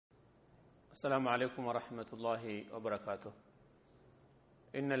السلام عليكم ورحمة الله وبركاته.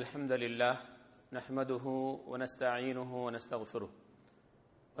 إن الحمد لله نحمده ونستعينه ونستغفره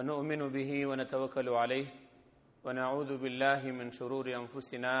ونؤمن به ونتوكل عليه ونعوذ بالله من شرور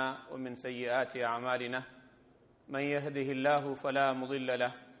أنفسنا ومن سيئات أعمالنا من يهده الله فلا مضل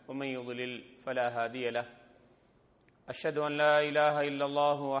له ومن يضلل فلا هادي له أشهد أن لا إله إلا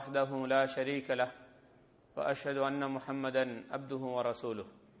الله وحده لا شريك له وأشهد أن محمدا عبده ورسوله.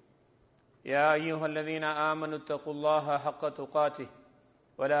 يا أيها الذين آمنوا اتقوا الله حق تقاته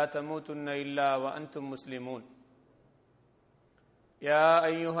ولا تموتن إلا وأنتم مسلمون. يا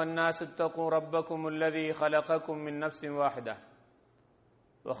أيها الناس اتقوا ربكم الذي خلقكم من نفس واحدة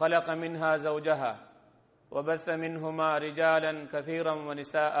وخلق منها زوجها وبث منهما رجالا كثيرا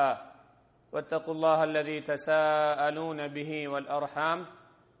ونساء واتقوا الله الذي تساءلون به والأرحام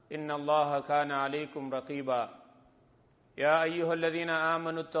إن الله كان عليكم رقيبا. يا أيها الذين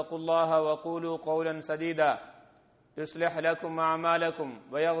آمنوا اتقوا الله وقولوا قولا سديدا يصلح لكم أعمالكم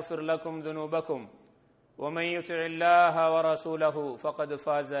ويغفر لكم ذنوبكم ومن يطع الله ورسوله فقد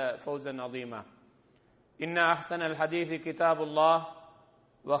فاز فوزا عظيما. إن أحسن الحديث كتاب الله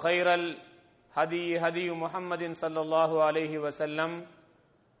وخير الهدي هدي محمد صلى الله عليه وسلم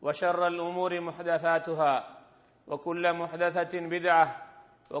وشر الأمور محدثاتها وكل محدثة بدعة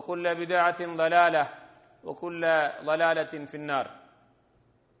وكل بدعة ضلالة وكل ضلالة في النار.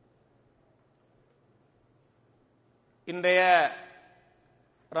 இன்றைய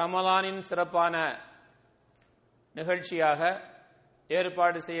ரமலானின் சிறப்பான நிகழ்ச்சியாக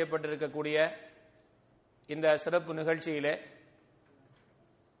ஏற்பாடு செய்யப்பட்டிருக்கக்கூடிய இந்த சிறப்பு நிகழ்ச்சியிலே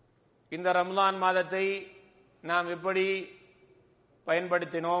இந்த ரமலான் மாதத்தை நாம் எப்படி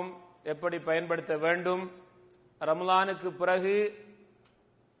பயன்படுத்தினோம், எப்படி பயன்படுத்த வேண்டும், ரமலானுக்கு பிறகு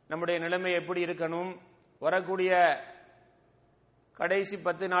நம்முடைய நிலைமை எப்படி இருக்கணும், வரக்கூடிய கடைசி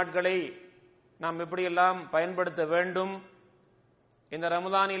 10 நாட்களை நாம் எப்படியெல்லாம் பயன்படுத்த வேண்டும், இந்த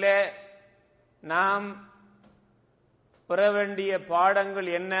ரமலானிலே நாம் பெற வேண்டிய பாடங்கள்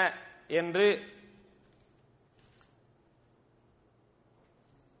என்ன என்று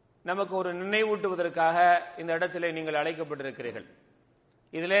நமக்கு ஒரு நினைவூட்டுவதற்காக இந்த இடத்திலே நீங்கள் அழைக்கப்பட்டிருக்கிறீர்கள்.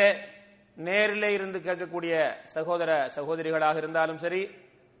 இதிலே நேரிலே இருந்து கேட்கக்கூடிய சகோதர சகோதரிகளாக இருந்தாலும் சரி,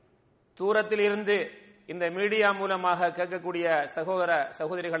 தூரத்தில் இருந்து இந்த மீடியா மூலமாக கேட்கக்கூடிய சகோதர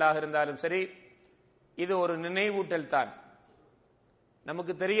சகோதரிகளாக இருந்தாலும் சரி, இது ஒரு நினைவூட்டல் தான்.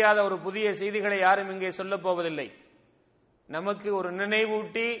 நமக்கு தெரியாத ஒரு புதிய செய்திகளை யாரும் இங்கே சொல்லப் போவதில்லை. நமக்கு ஒரு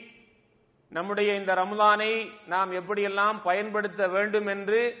நினைவூட்டி நம்முடைய இந்த ரமலானை நாம் எப்படியெல்லாம் பயன்படுத்த வேண்டும்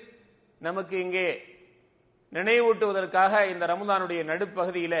என்று நமக்கு இங்கே நினைவூட்டுவதற்காக இந்த ரமலானுடைய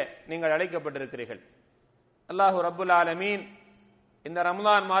நடுப்பகுதியிலே நீங்கள் அழைக்கப்பட்டிருக்கிறீர்கள். அல்லாஹு ரப்புல் ஆலமீன் இந்த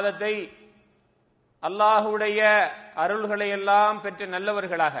ரமலான் மாதத்தை அல்லாஹுடைய அருள்களை எல்லாம் பெற்ற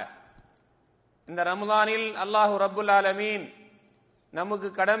நல்லவர்களாக, இந்த ரமலானில் அல்லாஹு ரப்புல் ஆலமீன் நமக்கு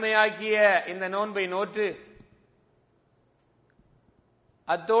கடமையாக்கிய இந்த நோன்பை நோற்று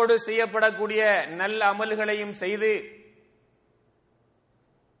அத்தோடு செய்யப்படக்கூடிய நல்ல அமல்களையும் செய்து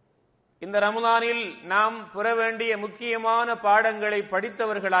இந்த ரமலானில் நாம் பெற வேண்டிய முக்கியமான பாடங்களை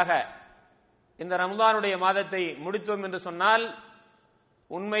படித்தவர்களாக இந்த ரமலானுடைய மாதத்தை முடித்தோம் என்று சொன்னால்,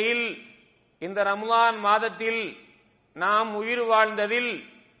 உண்மையில் இந்த ரமலான் மாதத்தில் நாம் உயிர் வாழ்ந்ததில்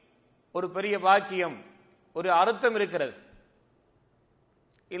ஒரு பெரிய பாக்கியம், ஒரு அர்த்தம் இருக்கிறது.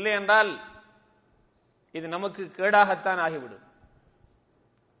 இல்லை என்றால் இது நமக்கு கேடாகத்தான் ஆகிவிடும்.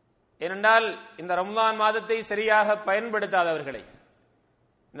 ஏனென்றால் இந்த ரமலான் மாதத்தை சரியாக பயன்படுத்தாதவர்களை,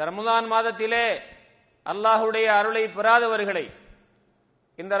 இந்த ரமலான் மாதத்திலே அல்லாஹுடைய அருளை பெறாதவர்களை,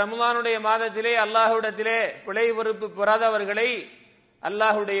 இந்த ரமலானுடைய மாதத்திலே அல்லாஹுடத்திலே பிழை பொறுப்பு பெறாதவர்களை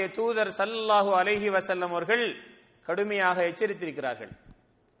அல்லாஹுடைய தூதர் ஸல்லல்லாஹு அலைஹி வஸல்லம் அவர்கள் கடுமையாக எச்சரித்திருக்கிறார்கள்.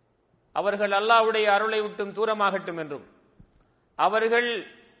 அவர்கள் அல்லாஹுடைய அருளை விட்டும் தூரமாகட்டும் என்றும், அவர்கள்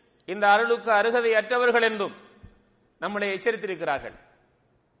இந்த அருளுக்கு அருகதை அற்றவர்கள் என்றும் நம்மளை எச்சரித்திருக்கிறார்கள்.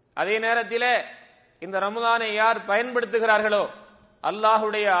 அதே நேரத்தில் இந்த ரமலானை யார் பயன்படுத்துகிறார்களோ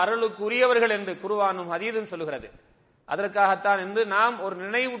அல்லாஹுடைய அருளுக்கு உரியவர்கள் என்று குர்ஆனும் ஹதீஸும் சொல்கிறது. அதற்காகத்தான் இன்று நாம் ஒரு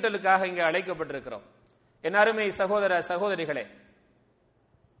நினைவூட்டலுக்காக இங்கே அழைக்கப்பட்டிருக்கிறோம். என் அருமை சகோதர சகோதரிகளே,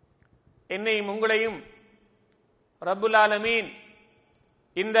 என்னையும் உங்களையும் ரப்புல் ஆலமீன்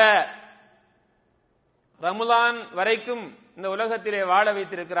இந்த ரமலான் வரைக்கும் இந்த உலகத்திலே வாழ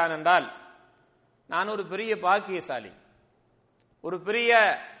வைத்திருக்கிறான் என்றால் நான் ஒரு பெரிய பாக்கியசாலி, ஒரு பெரிய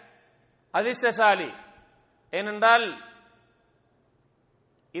அதிர்ஷ்டசாலி. ஏனென்றால்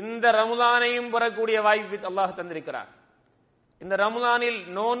இந்த ரமலானையும் பெறக்கூடிய வாய்ப்பை அல்லாஹ் தந்திருக்கிறான். இந்த ரமலானில்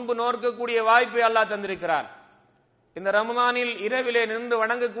நோன்பு நோக்கக்கூடிய வாய்ப்பை அல்லாஹ் தந்திருக்கிறான். இந்த ரமலானில் இரவிலே நின்று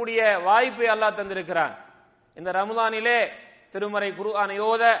வணங்கக்கூடிய வாய்ப்பை அல்லாஹ் தந்திருக்கிறான். இந்த ரமலானிலே திருமறை குர்ஆனை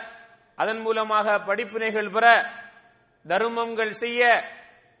ஓத, அதன் மூலமாக படிப்பினைகள் பெற, தர்மங்கள் செய்ய,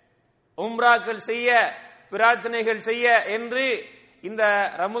 உம்ராக்கள் செய்ய, பிரார்த்தனைகள் செய்ய என்று இந்த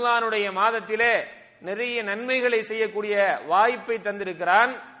ரமலானுடைய மாதத்திலே நிறைய நன்மைகளை செய்யக்கூடிய வாய்ப்பை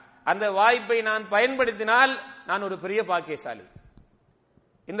தந்திருக்கிறான். அந்த வாய்ப்பை நான் பயன்படுத்தினால் நான் ஒரு பெரிய பாக்கியசாலி.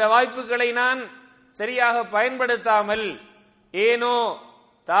 இந்த வாய்ப்புகளை நான் சரியாக பயன்படுத்தாமல் ஏனோ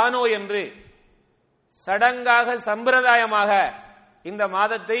தானோ என்று சடங்காக சம்பிரதாயமாக இந்த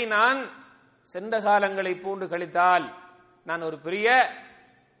மாதத்தை நான் சென்ற காலங்களை போன்று கழித்தால் நான் ஒரு பெரிய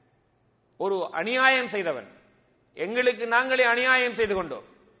அநியாயம் செய்தவன். எங்களுக்கு நாங்களே அநியாயம் செய்து கொண்டோம்.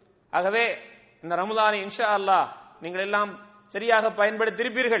 ஆகவே இந்த ரமலானை இன்ஷா அல்லாஹ் நீங்கள் எல்லாம் சரியாக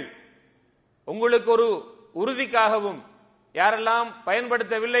பயன்படுத்தியிருப்பீர்கள். உங்களுக்கு ஒரு உறுதிக்காகவும் யாரெல்லாம்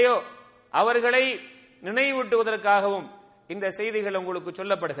பயன்படுத்தவில்லையோ அவர்களை நினைவூட்டுவதற்காகவும் இந்த செய்திகள் உங்களுக்கு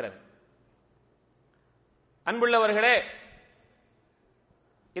சொல்லப்படுகிறது. அன்புள்ளவர்களே,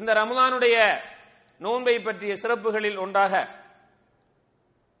 இந்த ரமலானுடைய நோன்பை பற்றிய சிறப்புகளில் ஒன்றாக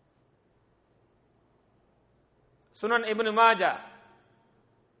சுனன் இப்னு மாஜா,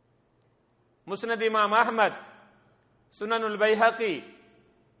 முஸ்னத் இமாம் அஹ்மத், சுனனுல் பைஹகி,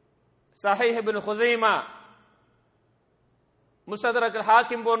 சஹீஹ் இப்னு குஸைமா, முஸ்தத்ரக்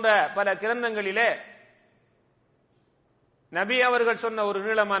ஹாக்கிம் போன்ற பல கிரந்தங்களிலே நபி அவர்கள் சொன்ன ஒரு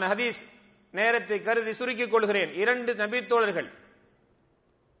நீளமான ஹதீஸ், நேரத்தை கருதி சுருக்கிக் கொள்கிறேன். 2 நபி தோழர்கள்,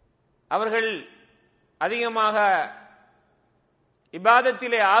 அவர்கள் அதிகமாக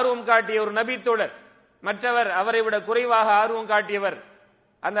இபாதத்திலே ஆர்வம் காட்டிய ஒரு நபி தோழர், மற்றவர் அவரை விட குறைவாக ஆர்வம் காட்டியவர்.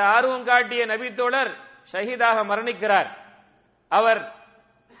 அந்த ஆர்வம் காட்டிய நபி தோழர் ஷஹீதாக மரணிக்கிறார். அவர்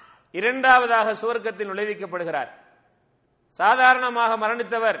 2வது சுவர்க்கத்தில் நுழைவிக்கப்படுகிறார். சாதாரணமாக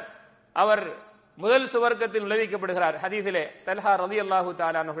மரணித்தவர் அவர் முதல் சுவர்க்கத்தில் நுழைவிக்கப்படுகிறார். ஹதீஸிலே தல்ஹா ரலியல்லாஹு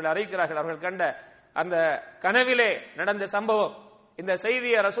தஆலா அவர்கள் அறிவிக்கிறார்கள், அவர்கள் கண்ட அந்த கனவிலே நடந்த சம்பவம். இந்த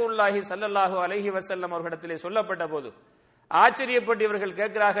செய்தியை ரசூலுல்லாஹி ஸல்லல்லாஹு அலைஹி வஸல்லம் அவர்களிடத்திலே சொல்லப்பட்ட போது ஆச்சரியப்பட்டு இவர்கள்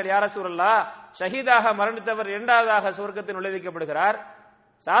கேட்கிறார்கள், யா ரசூலல்லாஹ், ஷஹீதாக மரணித்தவர் 2வது சுவர்க்கத்தில் நுழைவிக்கப்படுகிறார்,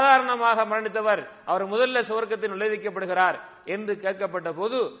 சாதாரணமாக மரணித்தவர் அவர் முதல்ல சுவர்க்கத்தில் நுழைவிக்கப்படுகிறார் என்று கேட்கப்பட்ட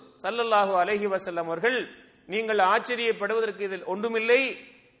போது ஸல்லல்லாஹு அலைஹி வஸல்லம் அவர்கள், நீங்கள் ஆச்சரியப்படுவதற்கு இதில் ஒன்றுமில்லை,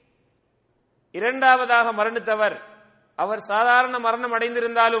 2வது மரணித்தவர் அவர் சாதாரண மரணம்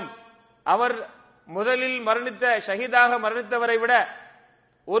அடைந்திருந்தாலும் அவர் முதலில் மரணித்த ஷஹீதாக மரணித்தவரை விட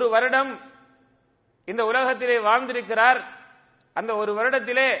 1 வருடம் இந்த உலகத்திலே வாழ்ந்திருக்கிறார். அந்த 1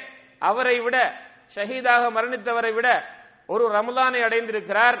 வருடத்திலே அவரை விட, ஷஹீதாக மரணித்தவரை விட 1 ரமலானை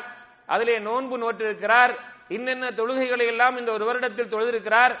அடைந்திருக்கிறார். அதிலே நோன்பு நோற்றிருக்கிறார். இன்னென்ன தொழுகைகளை எல்லாம் இந்த 1 வருடத்தில்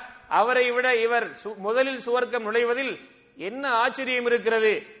தொழுதிருக்கிறார். அவரை விட இவர் முதலில் சுவர்க்கம் நுழைவதில் என்ன ஆச்சரியம்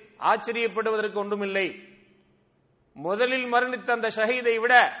இருக்கிறது? ஆச்சரியப்படுவதற்கு ஒன்றுமில்லை. முதலில் மரணித்த அந்த ஷஹீதை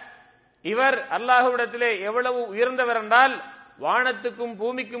விட இவர் அல்லாஹ்விடத்திலே எவ்வளவு உயர்ந்தவர் என்றால், வானத்துக்கும்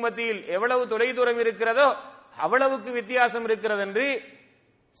பூமிக்கும் மத்தியில் எவ்வளவு தொலைதூரம் இருக்கிறதோ அவ்வளவுக்கு வித்தியாசம் இருக்கிறது என்று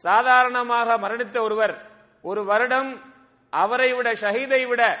சாதாரணமாக மரணித்த ஒருவர் 1 வருடம் அவரை விட, ஷஹீதை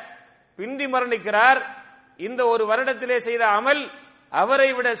விட பிந்தி மரணிக்கிறார். இந்த 1 வருடத்திலே செய்த அமல் அவரை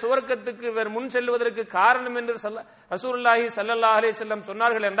விட சுவர்க்கத்துக்கு இவர் முன் செல்வதற்கு காரணம் என்று ரசூலுல்லாஹி ஸல்லல்லாஹு அலைஹி வஸல்லம்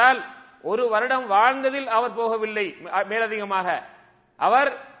சொன்னார்கள் என்றால், 1 வருடம் வாழ்ந்ததில் அவர் போகவில்லை. மேலதிகமாக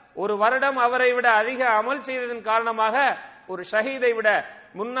அவர் 1 வருடம் அவரை விட அதிக அமல் செய்ததன் காரணமாக ஒரு ஷஹீதை விட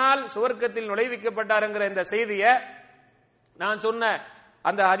முன்னால் சுவர்க்கத்தில் நுழைவிக்கப்பட்டார் என்கிற இந்த செய்தியை நான் சொன்ன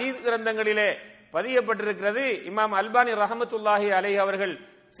அந்த ஹதீஸ் கிரந்தங்களிலே பதியப்பட்டிருக்கிறது. இமாம் அல்பானி ரஹமத்துல்லாஹி அலைஹி அவர்கள்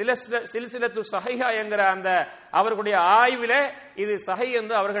சில்சிலத்து ஸஹீஹா என்கிற அந்த அவர்களுடைய ஆய்விலே இது சஹீஹ்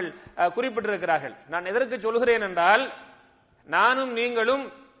என்று அவர்கள் குறிப்பிட்டிருக்கிறார்கள். நான் எதற்கு சொல்கிறேன் என்றால், நானும் நீங்களும்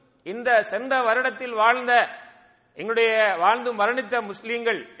இந்த சென்ற வருடத்தில் வாழ்ந்து மரணித்த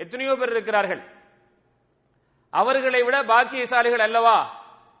முஸ்லீம்கள் எத்தனையோ பேர் இருக்கிறார்கள். அவர்களை விட பாக்கியசாலிகள் அல்லவா?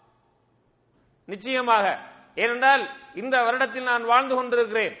 நிச்சயமாக. ஏனென்றால் இந்த வருடத்தில் நான் வாழ்ந்து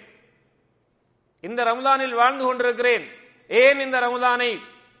கொண்டிருக்கிறேன், இந்த ரமலானில் வாழ்ந்து கொண்டிருக்கிறேன். ஏன் இந்த ரமலானை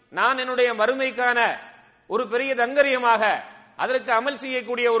நான் என்னுடைய மறுமைக்கான ஒரு பெரிய தங்கரியமாக, அதற்கு அமல்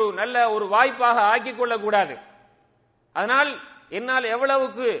செய்யக்கூடிய ஒரு நல்ல ஒரு வாய்ப்பாக ஆக்கிக் கொள்ளக்கூடாது? அதனால் என்னால்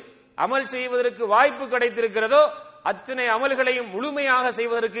எவ்வளவுக்கு அமல் செய்வதற்கு வாய்ப்பு கிடைத்திருக்கிறதோ அத்தனை அமல்களையும் முழுமையாக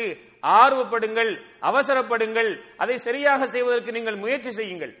செய்வதற்கு ஆர்வப்படுங்கள், அவசரப்படுங்கள். அதை சரியாக செய்வதற்கு நீங்கள் முயற்சி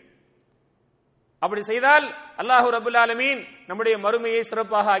செய்யுங்கள். அப்படி செய்தால் அல்லாஹ் ரப்பல் ஆலமீன் நம்முடைய மறுமையை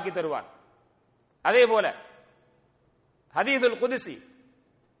சிறப்பாக ஆக்கி தருவார். அதே போல ஹதீஸுல் குத்ஸி,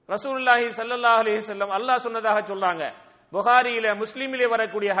 ரசூலுல்லாஹி ஸல்லல்லாஹு அலைஹி வஸல்லம் அல்லாஹ் சொன்னதாக சொல்றாங்க. புகாரியில, முஸ்லிமிலே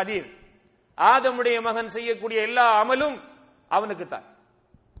வரக்கூடிய ஹதீஸ், ஆதமுடைய மகன் செய்யக்கூடிய எல்லா அமலும் அவனுக்கு தான்.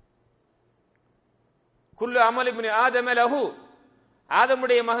 குல்லு அமல் இப்னு ஆதம லஹு,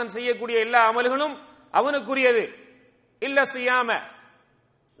 ஆதமுடைய மகன் செய்யக்கூடிய எல்லா அமல்களும் அவனுக்குரியது. இல்ல சியாம,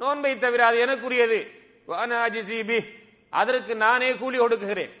 நோன்பை தவிர அது எனக்குரியது, அதற்கு நானே கூலி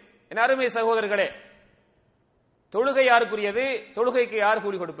கொடுக்குகிறேன். என் அருமை சகோதரர்களே, தொழுகை யாருக்குரியது? தொழுகைக்கு யார்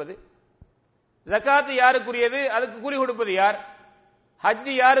கூலி கொடுப்பது? ஜகாத்து யாருக்குரியது? அதுக்கு கூலி கொடுப்பது யார்?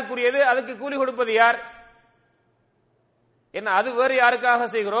 ஹஜ்ஜி யாருக்குரியது? அதுக்கு கூலி கொடுப்பது யார்? என்ன, அது வேறு யாருக்காக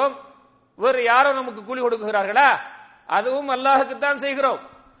செய்கிறோம்? வேறு யாரோ நமக்கு கூலி கொடுக்குகிறார்களா? அதுவும் அல்லாஹுக்குத்தான் செய்கிறோம்.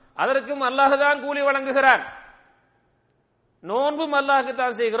 அதற்கும் அல்லாஹ் தான் கூலி வழங்குகிறான். நோன்பும்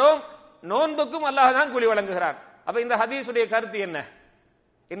அல்லாஹுக்குத்தான் செய்கிறோம், நோன்புக்கும் அல்லாஹ் தான் கூலி வழங்குகிறான். அப்ப இந்த ஹதீஸுடைய கருத்து என்ன?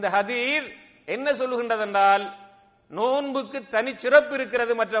 இந்த ஹதீஸ் என்ன சொல்லுகின்றது என்றால், நோன்புக்கு தனி சிறப்பு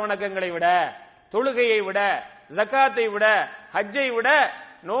இருக்கிறது. மற்ற வணக்கங்களை விட, தொழுகையை விட, ஜகாத்தை விட, ஹஜ்ஜை விட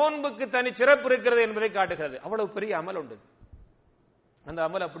நோன்புக்கு தனி சிறப்பு இருக்கிறது என்பதை காட்டுகிறது. அவ்வளவு பெரிய அமல் உண்டு. அந்த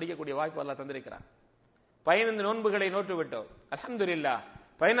அமலை பிடிக்கக்கூடிய வாய்ப்பு அல்லாஹ் தந்திருக்கிறான். 15 நோன்புகளை நோட்டு விட்டோம், அல்ஹம்துலில்லாஹ்.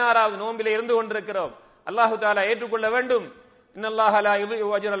 16வது நோன்பிலே இருந்து கொண்டிருக்கிறோம். அல்லாஹு தஆலா ஏற்றுக்கொள்ள வேண்டும். இன்னல்லாஹ லா யுதிஉ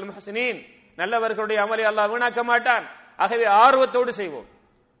அஜ்ரல் முஹ்ஸினீன், நல்லவர்களுடைய அமலை அல்லாஹ் வீணாக்க மாட்டான். ஆகவே ஆர்வத்தோடு செய்வோம்.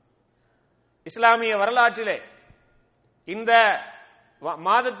 இஸ்லாமிய வரலாற்றிலே இந்த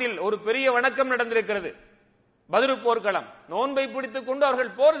மாதத்தில் ஒரு பெரிய வணக்கம் நடந்திருக்கிறது. பத்ரு போர்க்களம். நோன்பை பிடித்துக் கொண்டு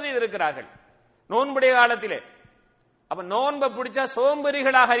அவர்கள் போர் செய்திருக்கிறார்கள் நோன்புடைய காலத்திலே. அப்ப நோன்பை பிடிச்சா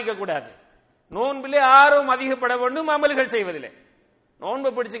சோம்பேறிகளாக இருக்கக்கூடாது. நோன்பிலே ஆர்வம் அதிகப்பட வேண்டும் அமல்கள் செய்வதில்லை. நோன்பை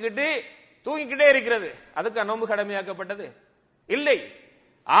பிடிச்சுக்கிட்டு தூங்கிக்கிட்டே இருக்கிறது, அதுக்கு நோன்பு கடமையாக்கப்பட்டது இல்லை.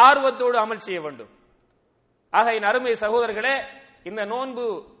 ஆர்வத்தோடு அமல் செய்ய வேண்டும். ஆக என் அருமை சகோதரர்களே, இந்த நோன்பு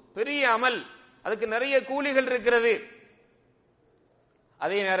பெரிய அமல், அதுக்கு நிறைய கூலிகள் இருக்கிறது.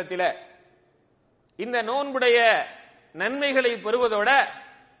 அதே நேரத்தில் இந்த நோன்புடைய நன்மைகளை பெறுவதோட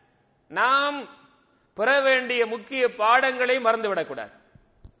நாம் பெற வேண்டிய முக்கிய பாடங்களை மறந்துவிடக்கூடாது.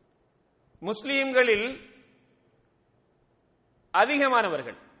 முஸ்லீம்களில்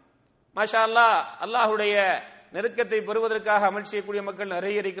அதிகமானவர்கள் மாஷா அல்லாஹ் அல்லாஹுடைய நெருக்கத்தை பெறுவதற்காக அமல் செய்யக்கூடிய மக்கள்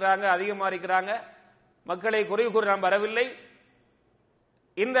நிறைய இருக்கிறாங்க, அதிகமாக இருக்கிறாங்க. மக்களை குறை கூற நாம் வரவில்லை.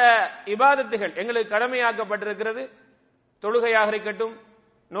 இந்த இபாதத்துகள் எங்களுக்கு கடமையாக்கப்பட்டிருக்கிறது. தொழுகையாக இருக்கட்டும்,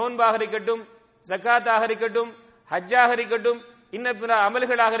 நோன்பாக இருக்கட்டும், ஜக்காத்தாக இருக்கட்டும், ஹஜ்ஜாக இருக்கட்டும், இன்ன பிற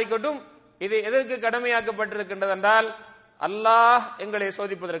அமல்களாக இருக்கட்டும், இது எதற்கு கடமையாக்கப்பட்டிருக்கின்றது என்றால், அல்லாஹ் எங்களை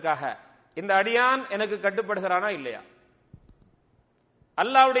சோதிப்பதற்காக. இந்த அடியான் எனக்கு கட்டுப்படுகிறானா இல்லையா,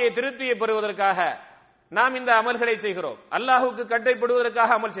 அல்லாஹ்வுடைய திருப்தியை பெறுவதற்காக நாம் இந்த அமல்களை செய்கிறோம். அல்லாஹுக்கு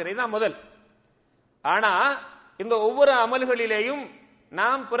கட்டுப்படுவதற்காக அமல் செய்கிறோம், இதுதான் முதல். ஆனா இந்த ஒவ்வொரு அமல்களிலேயும்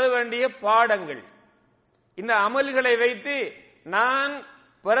நாம் பெற வேண்டிய பாடங்கள், இந்த அமல்களை வைத்து நான்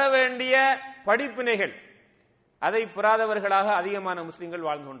பெற வேண்டிய படிப்பினைகள், அதை பெறாதவர்களாக அதிகமான முஸ்லிம்கள்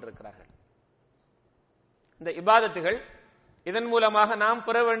வாழ்ந்து கொண்டிருக்கிறார்கள். இந்த இபாதத்துகள், இதன் மூலமாக நாம்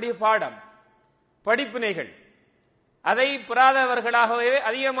பெற வேண்டிய பாடம், படிப்பினைகள், அதை பெறாதவர்களாகவே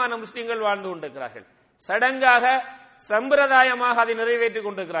அதிகமான முஸ்லிம்கள் வாழ்ந்து கொண்டிருக்கிறார்கள். சடங்காக சம்பிரதாயமாக அதை நிறைவேற்றிக்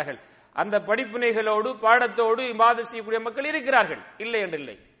கொண்டிருக்கிறார்கள். அந்த படிப்பினைகளோடு பாடத்தோடு இபாதத் செய்யக்கூடிய மக்கள் இருக்கிறார்கள், இல்லை என்று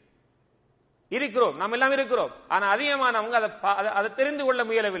இல்லை, இருக்கிறோம், நாம் எல்லாம் இருக்கிறோம். ஆனா அதிகமானவங்க அதை தெரிந்து கொள்ள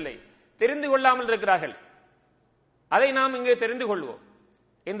முயலவில்லை, தெரிந்து கொள்ளாமல் இருக்கிறார்கள். அதை நாம் இங்கே தெரிந்து கொள்வோம்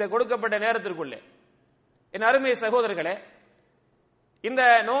இந்த கொடுக்கப்பட்ட நேரத்திற்குள்ளே. என் அருமை சகோதரர்களே, இந்த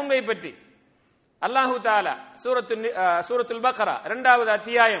நோன்பை பற்றி அல்லாஹு தஆலா சூரத்துல் பக்ரா 2வது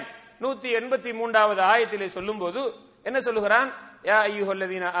அத்தியாயம் 183வது ஆயத்திலே சொல்லும்போது என்ன சொல்லுகிறான்? யா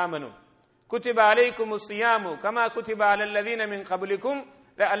அய்யுஹல்லதீன ஆமனு குத்திப அலைக்குமுஸ் ஸியாமு கமா குத்திப அலல்லதீன மின் கப்லிக்கும்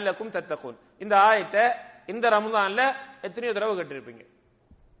லஅல்லக்கும் தத்தகூன். இந்த ஆயத்தை இந்த ரமலான்ல எத்தனையோ தடவை கேட்டிருப்பீங்க.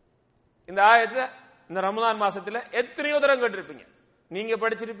 இந்த ஆயத்தை இந்த ரமலான் மாசத்துல எத்தனையோ தடவை கேட்டிருப்பீங்க, நீங்க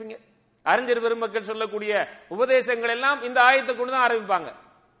படிச்சிருப்பீங்க. அறிஞர் பெருமக்கள் சொல்லக்கூடிய உபதேசங்கள் எல்லாம் இந்த ஆயத்தை கொண்டு தான் ஆரம்பிப்பாங்க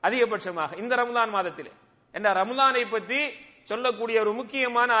அதிகபட்சமாக இந்த ரமலான் மாதத்திலே. என்ற ரமலானை பற்றி சொல்லக்கூடிய ஒரு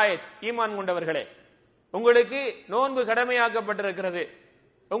முக்கியமான ஆயத். ஈமான் கொண்டவர்களே, உங்களுக்கு நோன்பு கடமையாக்கப்பட்டிருக்கிறது,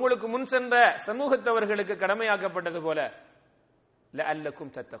 உங்களுக்கு முன் சென்ற சமூகத்தவர்களுக்கு கடமையாக்கப்பட்டது போல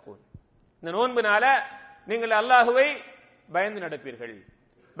லஅல்லக்கும் தத்தகூன். இந்த நோன்பினால நீங்கள் அல்லாஹுவை பயந்து நடப்பீர்கள்,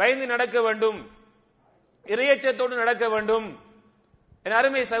 பயந்து நடக்க வேண்டும், இறையச்சத்தோடு நடக்க வேண்டும். என்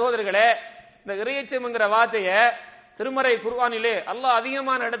அருமை சகோதரர்களே, இந்த இறையச்சம் என்கிற வார்த்தையை திருமறை குர்ஆனிலே அல்லாஹ்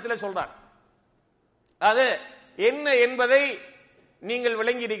அதிகமான இடத்துல சொல்றான். அது என்ன என்பதை நீங்கள்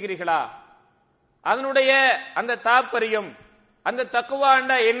விளங்கி இருக்கிறீர்களா? அதனுடைய அந்த தாற்பயம், அந்த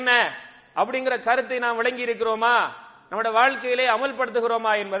தக்வாண்டா என்ன அப்படிங்கிற கருத்தை நாம் விளங்கி இருக்கிறோமா, நம்முடைய வாழ்க்கையிலே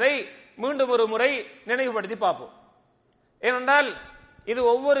அமல்படுத்துகிறோமா என்பதை மீண்டும் ஒரு முறை நினைவுபடுத்தி பார்ப்போம். ஏனென்றால் இது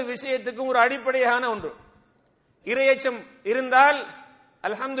ஒவ்வொரு விஷயத்துக்கும் ஒரு அடிப்படையான ஒன்று. இறையச்சம் இருந்தால்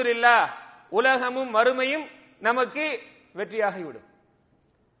அல்ஹம்துலில்லாஹ் உலகமும் மறுமையும் நமக்கு வெற்றியாகிவிடும்.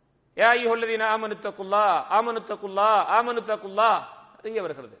 யா அய்யுஹல்லதீன ஆமனு தக்குல்லாஹ் ஆமனு தக்குல்லாஹ் ஆமனு தக்குல்லாஹ் இங்கே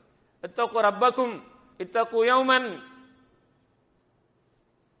வருகிறது. இத்தகு ரப்பக்கும் இத்தகு யௌமன்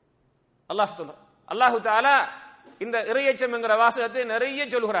அல்லாஹு தஆலா இந்த இறையச்சம் என்கிற வாசகத்தை நிறைய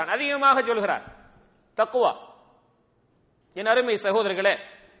சொல்கிறான், அதிகமாக சொல்கிறான். தக்வா. என் அருமை சகோதரர்களே,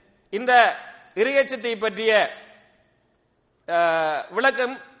 இந்த இறையச்சத்தை பற்றிய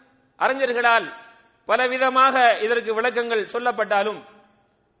விளக்கம் அறிஞர்களால் பலவிதமாக இதற்கு விளக்கங்கள் சொல்லப்பட்டாலும்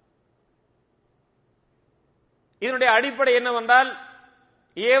இதனுடைய அடிப்படை என்னவென்றால்,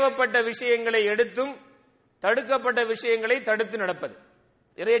 ஏவப்பட்ட விஷயங்களை எடுத்தும் தடுக்கப்பட்ட விஷயங்களை தடுத்து நடப்பது.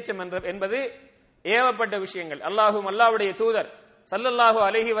 இறையச்சம் என்பது ஏவப்பட்ட விஷயங்கள், அல்லாஹும் அல்லாஹ்வுடைய தூதர் ஸல்லல்லாஹு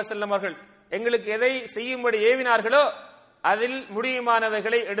அலைஹி வஸல்லம் அவர்கள் எங்களுக்கு எதை செய்யும்படி ஏவினார்களோ அதில்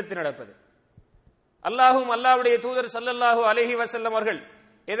முடியுமானவைகளை எடுத்து நடப்பது. அல்லாஹும் அல்லாஹ்வுடைய தூதர் ஸல்லல்லாஹு அலைஹி வஸல்லம் அவர்கள்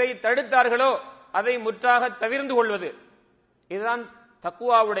எதை தடுத்தார்களோ அதை முற்றாக தவிர்ந்து கொள்வது. இதுதான்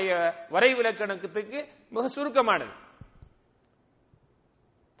தக்வாவுடைய வரைவிலக்கணத்துக்கு மிக சுருக்கமானது.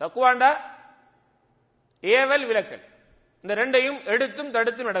 தக்வாண்டா ஏவல் விலக்கல், இந்த ரெண்டையும் எடுத்தும்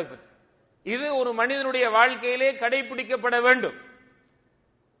தடுத்து நடப்பது. இது ஒரு மனிதனுடைய வாழ்க்கையிலே கடைபிடிக்கப்பட வேண்டும்.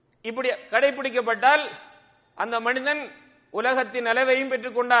 இப்படி கடைபிடிக்கப்பட்டால் அந்த மனிதன் உலகத்தின் நிலவையும்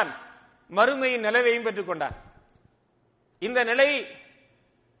பெற்றுக் கொண்டான், மறுமையின் நிலவையும் பெற்றுக் கொண்டான். இந்த நிலை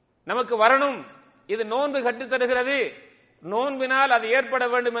நமக்கு வரணும். இது நோன்பு கற்றுத்தருகிறது. நோன்பினால் அது ஏற்பட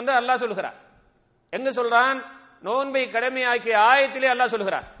வேண்டும் என்று அல்லாஹ் சொல்கிறான். எங்க சொல்றான்? நோன்பை கடமையாக்கிய ஆயத்திலே அல்லாஹ்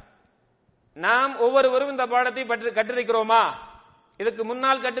சொல்கிறான். நாம் ஒவ்வொருவரும் இந்த பாடத்தை கற்றிருக்கிறோமா? இதுக்கு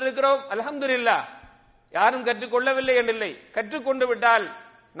முன்னால் கற்றிருக்கிறோம், அல்ஹம்துலில்லாஹ். யாரும் கற்றுக்கொள்ளவில்லை என்றில்லை, கற்றுக்கொண்டு விட்டால்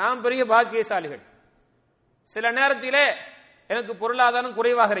நாம் பெரிய பாக்கியசாலிகள். சில நேரத்திலே எனக்கு பொருளாதாரம்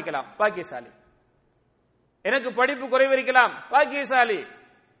குறைவாக இருக்கலாம், பாக்கியசாலி. எனக்கு படிப்பு குறைவு இருக்கலாம், பாக்கியசாலி.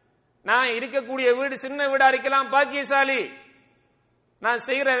 நான் இருக்கக்கூடிய வீடு சின்ன வீடா இருக்கலாம், பாக்கியசாலி. நான்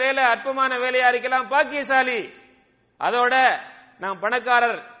செய்கிற வேலை அற்பமான வேலையா இருக்கலாம், பாக்கியசாலி. அதோட நான்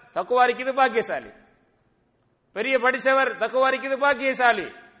பணக்காரர், தக்குவா இருக்குது, பாக்கியசாலி. பெரிய படிச்சவர், தக்குவா இருக்குது, பாக்கியசாலி.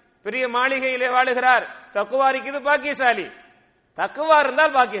 பெரிய மாளிகையிலே வாழுகிறார், தக்குவா இருக்குது, பாக்கியசாலி. தக்குவா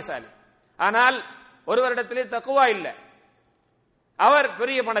இருந்தால் பாக்கியசாலி. ஆனால் ஒருவரிடத்திலே தக்குவா இல்லை, அவர்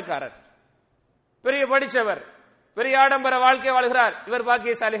பெரிய பணக்காரர், பெரிய படிச்சவர், பெரிய ஆடம்பர வாழ்க்கை வாழ்கிறார், இவர்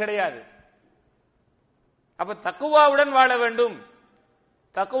பாக்கியசாலி கிடையாது. அப்ப தக்குவாவுடன் வாழ வேண்டும்.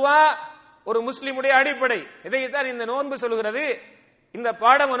 தக்குவா ஒரு முஸ்லிமுடைய அடிப்படை. இதைத்தான் இந்த நோன்பு சொல்கிறது. இந்த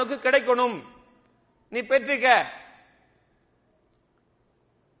பாடம் உனக்கு கிடைக்கணும், நீ பெற்றுக்க.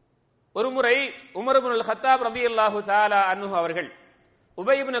 ஒருமுறை உமர் இப்னுல் கத்தாப் ரலியல்லாஹு தஆலா அன்ஹு அவர்கள்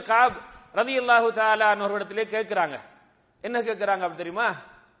உபை இப்னு கஅப் ரலியல்லாஹு தஆலா அன்ஹு அவர்களிடத்திலே கேட்கிறாங்க. என்ன கேட்கிறாங்க அப்படி தெரியுமா?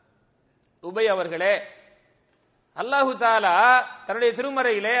 உபை அவர்களே, அல்லாஹு தஆலா தன்னுடைய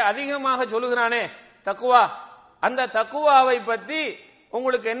திருமறையிலே அதிகமாக சொல்லுகிறானே தக்வா, அந்த தக்வாவை பத்தி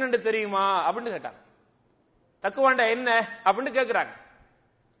உங்களுக்கு என்னன்னு தெரியுமா அப்படின்னு கேட்டாங்க. தக்வாண்டா என்ன அப்படின்னு கேட்கிறாங்க.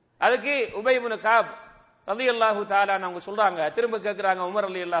 அதுக்கு உபை இப்னு கஅப் ரலியல்லாஹு தஆலா அவங்க சொல்றாங்க, திரும்ப கேட்கிறாங்க உமர்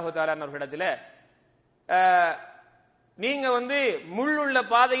ரலியல்லாஹு தஆலா அவர்களிடத்துல, நீங்க முள்ளுள்ள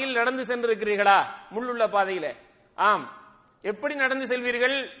பாதையில் நடந்து சென்றிருக்கிறீர்களா? முள்ளுள்ள பாதையில. ஆம். எப்படி நடந்து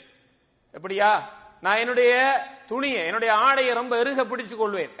செல்வீர்கள்? எப்படியா? நான் என்னுடைய துணியை, என்னுடைய ஆடையை ரொம்ப இறுக பிடிச்சு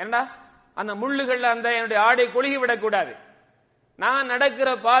கொள்வேன். ஏண்டா அந்த முள்ளுகள் அந்த என்னுடைய ஆடை கொழுகி விடக்கூடாது. நான் நடக்கிற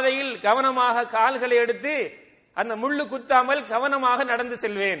பாதையில் கவனமாக கால்களை எடுத்து அந்த முள்ளு குத்தாமல் கவனமாக நடந்து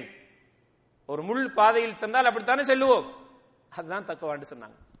செல்வேன். ஒரு முள் பாதையில் சென்றால் அப்படித்தானே செல்லுவோம். அதுதான் தக்குவான்னு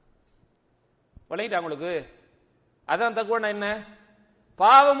சொன்னாங்க. விளங்கிட்டா உங்களுக்கு? அதான் தக்குவானா என்ன?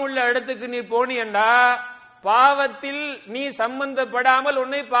 பாவம் உள்ள இடத்துக்கு நீ போனியண்டா பாவத்தில் நீ சம்பந்தப்படாமல்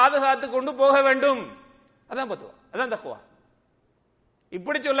உன்னை பாதுகாத்து கொண்டு போக வேண்டும். அதான் பத்துவா, அதான் தக்குவா.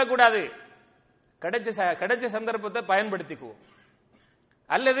 இப்படி சொல்லக்கூடாது. கிடைச்ச சந்தர்ப்பத்தை பயன்படுத்திக்குவோம்.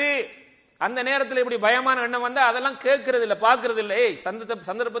 அல்லது அந்த நேரத்தில் இப்படி பயமான எண்ணம் வந்தா அதெல்லாம் கேட்கறது இல்லை, பார்க்கறது இல்லை.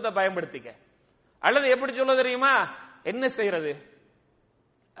 சந்தர்ப்பத்தை பயன்படுத்திக்க. அல்லது எப்படி சொல்ல தெரியுமா? என்ன செய்யறது?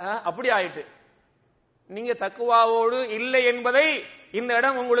 அப்படி ஆயிட்டு நீங்க தக்குவாவோடு இல்லை என்பதை இந்த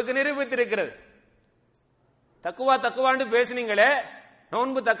இடம் உங்களுக்கு நிரூபித்திருக்கிறது. தக்குவாண்டு பேசுனீங்களே,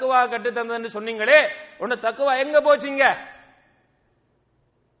 நோன்பு தக்குவா கட்டு தந்தன்னு சொன்னீங்களே, உன்ன தக்குவா எங்க போச்சுங்க?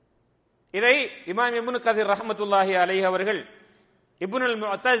 இதை இமாம் இப்னு கதீர் ரஹ்மத்துல்லாஹி அலைஹி அவர்கள் இப்னுல்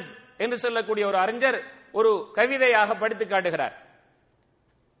முஅத்தஸ் என்று சொல்லக்கூடிய ஒரு அறிஞர் ஒரு கவிதையாக படித்து காட்டுகிறார்.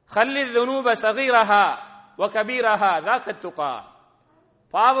 ஹல்லில் துனூப ஸகீரஹா வ கபீரஹா ذاك துகா.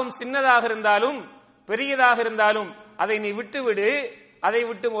 பாவம் சின்னதாக இருந்தாலும் பெரியதாக இருந்தாலும் அதை நீ விட்டுவிடு, அதை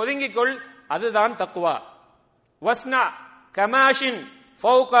விட்டு ஒதுங்கிக்கொள், அதுதான் தக்வா. வஸ்னா கமாஷின்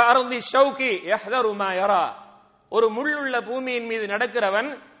ஃபௌக அர்தி ஷௌகி யஹ்தரு மா யரா. ஒரு முள்ளுள்ள பூமியின் மீது நடக்கிறவன்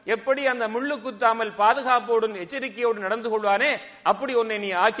எப்படி அந்த முள்ளு குத்தாமல் பாதுகாப்போடு எச்சரிக்கையோடு நடந்து கொள்வானே, அப்படி உன்னை நீ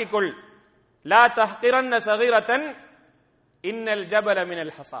ஆக்கிக்கொள். லா தஹ்கிரன்ன ஸகீரத்தன் இன்னல் ஜபல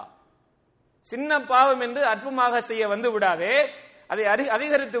மினல் ஹஸா. சின்ன பாவம் என்று அற்பமாக செய்ய வந்து விடாதே, அதை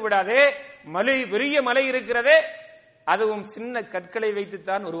அதிகரித்து விடாதே. மலை, பெரிய மலை இருக்கிறதே, அதுவும் சின்ன கற்களை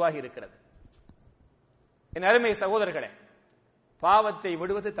வைத்துத்தான் உருவாகி இருக்கிறது. என் அருமை சகோதரர்களே, பாவத்தை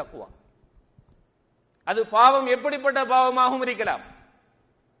விடுவது தக்குவா. அது பாவம் எப்படிப்பட்ட பாவமாகவும் இருக்கலாம்.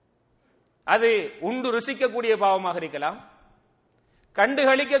 அது உண்டு ருசிக்கக்கூடிய பாவமாக இருக்கலாம், கண்டு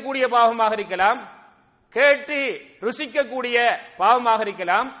களிக்கக்கூடிய பாவமாக இருக்கலாம், கேட்டு ருசிக்கக்கூடிய பாவமாக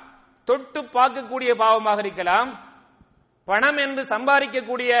இருக்கலாம், தொட்டு பார்க்கக்கூடிய பாவமாக இருக்கலாம், பணம் என்று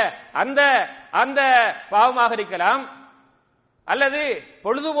சம்பாதிக்கக்கூடிய அந்த அந்த பாவமாக இருக்கலாம், அல்லது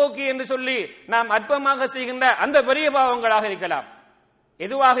பொழுதுபோக்கு என்று சொல்லி நாம் அற்பமாக செய்கின்ற அந்த பெரிய பாவங்களாக இருக்கலாம்.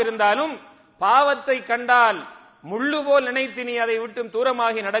 எதுவாக இருந்தாலும் பாவத்தை கண்டால் முள்ளு போல் நினைத்து நீ அதை விட்டு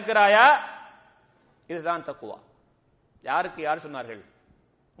தூரமாகி நடக்கிறாயா? இதுதான் தக்குவா. யாருக்கு யார் சொன்னார்கள்?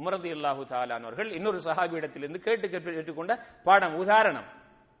 உமர் ரலியல்லாஹு தஆலா அவர்கள் இன்னொரு சஹாபியிடத்திலிருந்து கேட்டுக்கொண்ட பாடம், உதாரணம்.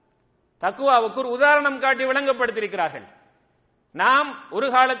 தக்குவாவுக்கு ஒரு உதாரணம் காட்டி விளங்கப்படுத்தியிருக்கிறார்கள். நாம் ஒரு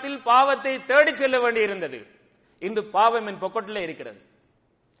காலத்தில் பாவத்தை தேடி செல்ல வேண்டியிருந்தது. இன்று பாவம் என் பொக்கெட்டில் இருக்கிறது.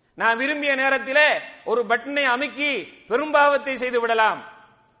 நான் விரும்பிய நேரத்திலே ஒரு பட்டனை அமுக்கி பெரும்பாவத்தை செய்து விடலாம்.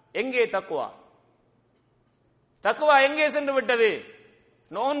 எங்கே தக்குவா? தக்குவா எங்கே சென்று விட்டது?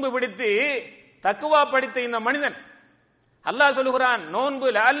 நோன்பு பிடித்து தக்குவா படித்த இந்த மனிதன், அல்லாஹ் சொல்லுகிறான், நோன்பு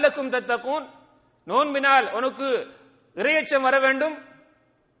லஅல்லக்கும் தத்தகூன், நோன்பினால் உனக்கு இறையச்சம் வர வேண்டும்.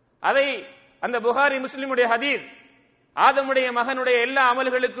 அதை அந்த புகாரி முஸ்லிமுடைய ஹதீஸ், ஆதமுடைய மகனுடைய எல்லா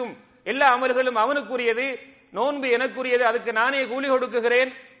அமல்களும் அவனுக்குரியது, நோன்பு எனக்குரியது, அதுக்கு நானே கூலி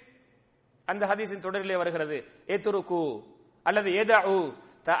கொடுக்குகிறேன். அந்த ஹதீஸின் தொடரிலே வருகிறது, ஏதுருக்கு அல்லது ஏதஉ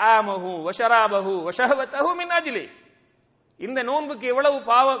தஆமஹு வஷராபஹு வஷஹவதஹு மின் அஜ்லி. இந்த நோன்புக்கு இவ்வளவு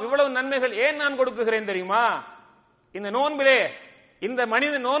பாவம், இவ்வளவு நன்மைகள் ஏன் நான் கொடுக்குகிறேன் தெரியுமா? இந்த நோன்பிலே இந்த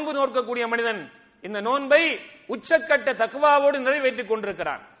மனிதன், நோன்பு நோக்கக்கூடிய மனிதன், இந்த நோன்பை உச்சக்கட்ட தக்வாவோடு நிறைவேற்றிக்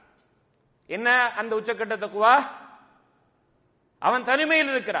கொண்டிருக்கிறான். என்ன அந்த உச்சக்கட்ட தக்வா? அவன்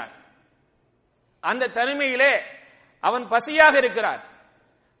தனிமையில் இருக்கிறான். அந்த தனிமையிலே அவன் பசியாக இருக்கிறான்,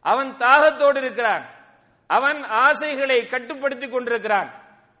 அவன் தாகத்தோடு இருக்கிறான், அவன் ஆசைகளை கட்டுப்படுத்திக் கொண்டிருக்கிறான்.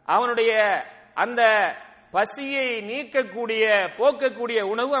 அவனுடைய அந்த பசியை நீக்கக்கூடிய, போக்கக்கூடிய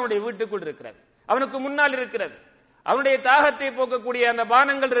உணவு அவனுடைய வீட்டுக்குள் இருக்கிறது, அவனுக்கு முன்னால் இருக்கிறது. அவனுடைய தாகத்தை போக்கக்கூடிய அந்த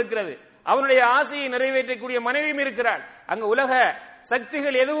பானங்கள் இருக்கிறது, அவனுடைய ஆசையை நிறைவேற்றக்கூடிய மனைவியும் இருக்கிறாள். அங்கு உலக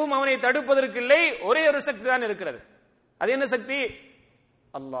சக்திகள் எதுவும் அவனை தடுப்பதற்கு இல்லை, ஒரே ஒரு சக்தி தான் இருக்கிறது. அது என்ன சக்தி?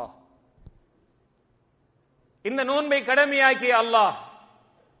 அல்லாஹ். இந்த நோன்பை கடமையாக்கிய அல்லாஹ்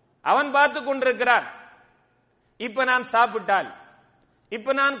அவன் பார்த்து கொண்டிருக்கிறான். இப்ப நான் சாப்பிட்டால்,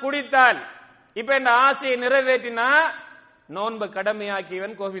 இப்ப நான் குடித்தால், இப்ப இந்த ஆசையை நிறைவேற்றினா நோன்பை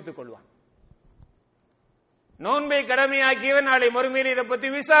கடமையாக்கியவன் கோபித்துக் கொள்வான். நோன்பை கடமையாக்கியவன் நாளை மறுமையில் இதை பற்றி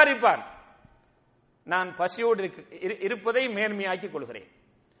விசாரிப்பான். நான் பசியோடு இருப்பதை மேன்மையாக்கிக் கொள்கிறேன்,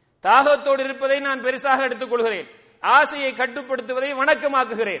 தாகத்தோடு இருப்பதை நான் பெருசாக எடுத்துக் கொள்கிறேன், ஆசையை கட்டுப்படுத்துவதை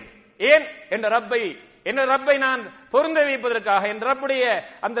வணக்கமாக்குகிறேன். ஏன்? என்ற ரப்பை நான் பொருந்த வைப்பதற்காக, என் ரப்புடைய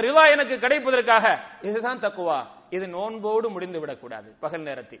அந்த ரிவா எனக்கு கிடைப்பதற்காக. இதுதான் தக்குவா. இது நோன்போடு முடிந்து விடக்கூடாது.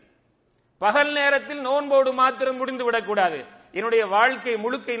 பகல் நேரத்தில் நோன்போடு மாத்திரம் முடிந்து விடக்கூடாது. என்னுடைய வாழ்க்கை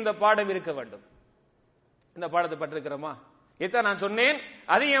முழுக்க இந்த பாடம் இருக்க வேண்டும். இந்த பாடத்தை பற்றிருக்கிறோமா? இதான் நான் சொன்னேன்,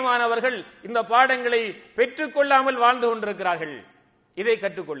 அதிகமானவர்கள் இந்த பாடங்களை பெற்றுக்கொள்ளாமல் வாழ்ந்து கொண்டிருக்கிறார்கள். இதை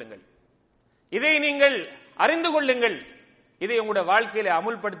கற்றுக்கொள்ளுங்கள், இதை நீங்கள் அறிந்து கொள்ளுங்கள், இதை உங்களுடைய வாழ்க்கையில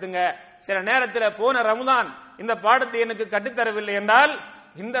அமுல்படுத்துங்க. சில நேரத்தில் போன ரமதான் இந்த பாடத்தை எனக்கு கற்றுத்தரவில்லை என்றால்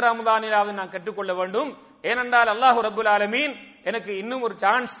இந்த ரமதானிலாவது நான் கற்றுக்கொள்ள வேண்டும். ஏனென்றால் அல்லாஹ் ரப்புல் ஆலமீன் எனக்கு இன்னும் ஒரு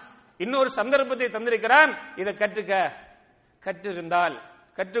சான்ஸ், இன்னொரு சந்தர்ப்பத்தை தந்திருக்கிறான். இதை கற்றிருந்தால்,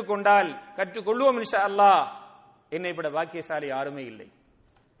 கற்றுக்கொண்டால், கற்றுக்கொள்வோம் இன்ஷா அல்லாஹ். என்னை விட பாக்கியசாலி யாருமே இல்லை.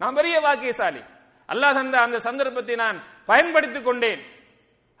 நான் பெரிய பாக்கியசாலி. அல்லாஹ் தந்த அந்த சந்தர்ப்பத்தை நான் பயன்படுத்திக் கொண்டேன்.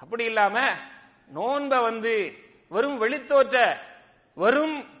 அப்படி இல்லாம நோன்பை வெறும் வெளித்தோற்ற,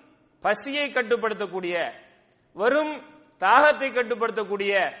 வெறும் பசியை கட்டுப்படுத்தக்கூடிய, வெறும் தாகத்தை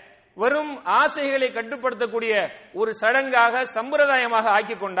கட்டுப்படுத்தக்கூடிய, வெறும் ஆசைகளை கட்டுப்படுத்தக்கூடிய ஒரு சடங்காக, சம்பிரதாயமாக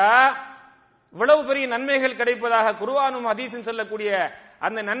ஆக்கிக் கொண்டா இவ்வளவு பெரிய நன்மைகள் கிடைப்பதாக குர்ஆனும் ஹதீஸும் சொல்லக்கூடிய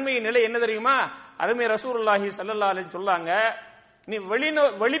அந்த நன்மையின் நிலை என்ன தெரியுமா? அருமை ரசூலுல்லாஹி ஸல்லல்லாஹு அலைஹி சொல்லாங்க, நீ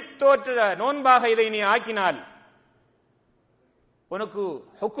வெளித்தோற்ற நோன்பாக இதை நீ ஆக்கினால் உனக்கு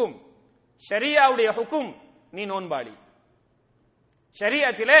ஹுக்கும், ஷரியாவுடைய ஹுக்கும், நீ நோன்பாளி.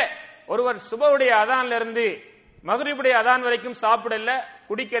 ஷரியத்திலே ஒருவர் சுபவுடைய அதான்ல இருந்து மக்ரிபுடைய அதான் வரைக்கும் சாப்பிடல,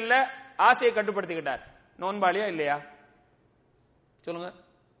 குடிக்கல, ஆசையை கட்டுப்படுத்திக்கிட்டார், நோன்பாளியா இல்லையா? சொல்லுங்க,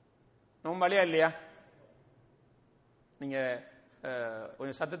 நோன்பாளியா இல்லையா? நீங்க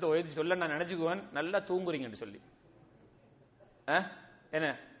கொஞ்சம் சத்தத்தை உயர்த்தி சொல்ல நான் நினைச்சுக்குவேன் நல்லா தூங்குறீங்கன்னு சொல்லி. என்ன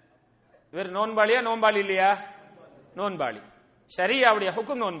வேறு நோன்பாளியா நோன்பாளி இல்லையா? நோன்பாளி. ஷரியாவுடைய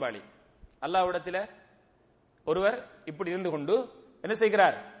ஹுக்கும் நோன்பாளி. அல்லாஹ்விடத்தில் ஒருவர் இப்படி இருந்து கொண்டு என்ன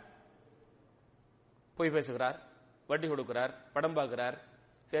செய்கிறார்? பொய் பேசுகிறார், வட்டி கொடுக்கிறார், படம் பார்க்கிறார்,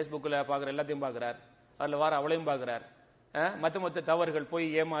 பேஸ்புக்கில் பார்க்குற எல்லாத்தையும் பார்க்கிறார், அதில் வர அவளையும் பார்க்கிறார். மற்ற தவறுகள், பொய்,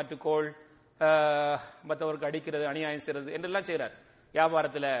 ஏமாற்றுக்கோள், மற்றவருக்கு அடிக்கிறது, அநியாயம் செய்கிறது என்றெல்லாம் செய்கிறார்.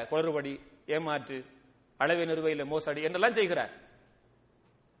 வியாபாரத்தில் குளறுபடி, ஏமாற்று, அளவை நிறுவையில் மோசடி என்றெல்லாம் செய்கிறார்.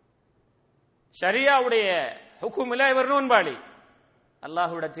 ஷரியாவுடைய ஹுக்குமில் இவர் நோன்பாளி.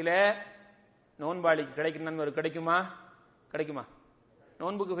 அல்லாஹ்விடத்திலே நோன்பாளிக்கு கிடைக்கும் நன்மை கிடைக்குமா? கிடைக்குமா?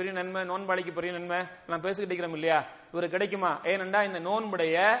 நோன்புக்கு பெரிய நன்மை, நோன்பாளிக்கு பெரிய நன்மை நான் பேசிக்கிட்டு இருக்கிறோம் இல்லையா? இவர் கிடைக்குமா? ஏனென்றா இந்த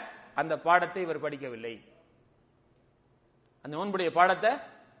நோன்புடைய அந்த பாடத்தை இவர் படிக்கவில்லை. அந்த நோன்புடைய பாடத்தை,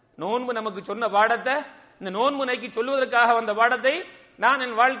 நோன்பு நமக்கு சொன்ன பாடத்தை, இந்த நோன்பு நோக்கி சொல்வதற்காக வந்த பாடத்தை நான்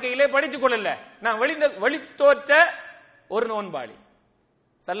என் வாழ்க்கையிலே படித்துக் கொள்ளல. நான் வழித்தோற்ற ஒரு நோன்பாளி.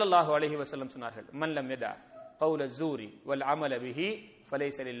 ஸல்லல்லாஹு அலைஹி வஸல்லம் சொன்னார்கள், மன் லம் யதா கௌல ஸூரி வல் அமல பிஹி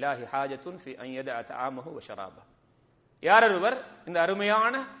ஃபலைஸ லில்லாஹி ஹாஜத்துன் ஃபி அன் யதா தஆமஹு வ ஷராபஹு. யாரொருவர் இந்த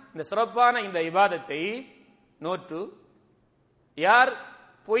அருமையான, இந்த சிறப்பான இந்த இபாதத்தை நோற்று, யார்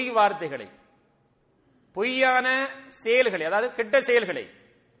பொய் வார்த்தைகளை, பொய்யான செயல்களை, அதாவது கெட்ட செயல்களை,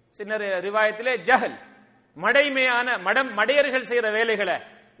 சின்ன ரிவாயத்திலே ஜஹல், மடைமையான மடையர்கள் செய்கிற வேலைகளை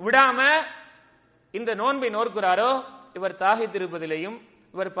விடாம இந்த நோன்பை நோக்கிறாரோ, இவர் தாகித்திருப்பதிலையும்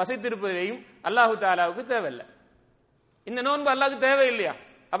இவர் பசித்திருப்பதிலையும் அல்லாஹு தஆலாவுக்கு தேவையில்லை. இந்த நோன்பு அல்லாஹ்வுக்கு தேவையில்லையா?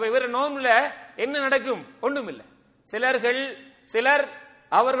 அப்ப இவர் நோன்புல என்ன நடக்கும்? ஒன்றும் இல்லை. சிலர்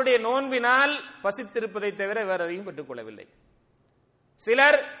அவர்களுடைய நோன்பினால் பசித்திருப்பதை தவிர வேற எதையும் பெற்றுக் கொள்ளவில்லை.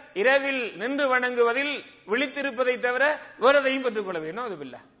 சிலர் இரவில் நின்று வணங்குவதில் விழித்திருப்பதை தவிர வேற எதையும் பெற்றுக்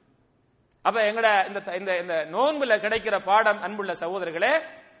கொள்ளவில்லை. அப்ப எங்கட இந்த நோன்புல கிடைக்கிற பாடம், அன்புள்ள சகோதரர்களே,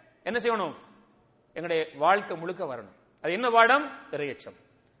 என்ன செய்யணும்? எங்களுடைய வாழ்க்கை முழுக்க வரணும். அது என்ன பாடம்? இறையச்சம்.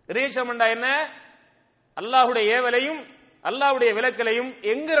 இறையச்சம் என்றா என்ன? அல்லாஹ்வுடைய ஏவலையும் அல்லாஹ்வுடைய விலக்கலையும்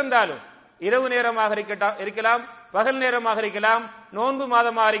எங்கிருந்தாலும், இரவு நேரமாக இருக்கலாம், பகல் நேரமாக இருக்கலாம், நோன்பு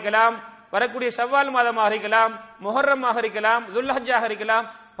மாதமாக இருக்கலாம், வரக்கூடிய ஷவ்வால் மாதமாக இருக்கலாம், முஹர்ரமாக இருக்கலாம், துல்ஹஜ்ஜாக இருக்கலாம்,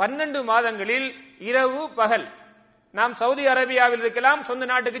 12 மாதங்களில் இரவு பகல். நாம் சவுதி அரேபியாவில் இருக்கலாம், சொந்த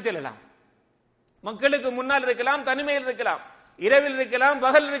நாட்டுக்கு செல்லலாம், மக்களுக்கு முன்னால் இருக்கலாம், தனிமையில் இருக்கலாம், இரவில் இருக்கலாம்,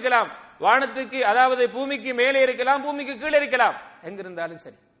 பகல் இருக்கலாம், வானத்துக்கு அதாவது பூமிக்கு மேலே இருக்கலாம், பூமிக்கு கீழே இருக்கலாம்,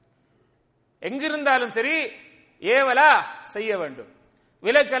 எங்கிருந்தாலும் சரி ஏவலா செய்ய வேண்டும்,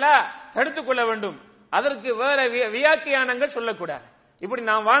 விலக்கலா தடுத்துக் கொள்ள வேண்டும். அதற்கு வேற வியாக்கியானங்கள் சொல்லக்கூடாது. இப்படி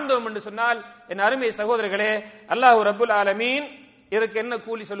நாம் வாழ்ந்தோம் என்று சொன்னால், என் அருமை சகோதரர்களே, அல்லாஹ் ரப்புல் ஆலமீன் இதற்கு என்ன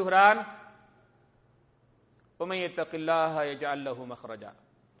கூலி சொல்கிறான்? وَمَن يَتَّقِ اللَّهَ يَجْعَل لَّهُ مَخْرَجًا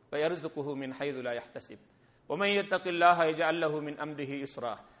وَيَرْزُقْهُ مِنْ حَيْثُ لَا يَحْتَسِبُ وَمَن يَتَّقِ اللَّهَ يَجْعَل لَّهُ مِنْ أَمْرِهِ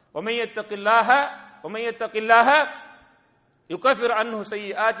يُسْرًا وَمَن يَتَّقِ اللَّهَ يُكَفِّرْ عَنْهُ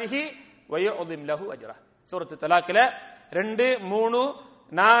سَيِّئَاتِهِ وَيُعْظِمْ لَهُ أَجْرَهُ. சூரத்து தலாக்ல 2, 3,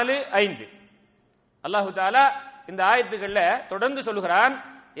 4, 5 அல்லாஹு தஆலா இந்த ஆயத்துக்கள்ல தொடர்ந்து சொல்கிறான்,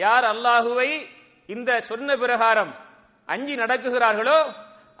 யார் அல்லாஹுவை இந்த சொன்ன பிரகாரம் அஞ்சி நடக்குகிறார்களோ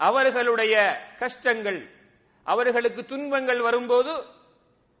அவர்களுடைய கஷ்டங்கள், அவர்களுக்கு துன்பங்கள் வரும்போது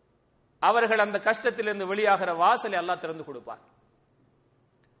அவர்கள் அந்த கஷ்டத்திலிருந்து வெளியாகிற வாசலை அல்லாஹ் திறந்து கொடுப்பார்.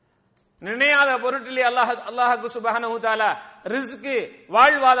 நினையாத பொருட்டிலே அல்லாஹ் சுப்ஹானஹு வ தஆலா ரிஸ்க்,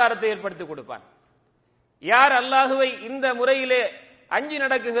 வாழ்வாதாரத்தை ஏற்படுத்தி கொடுப்பான். யார் அல்லாஹுவை இந்த முறையிலே அஞ்சி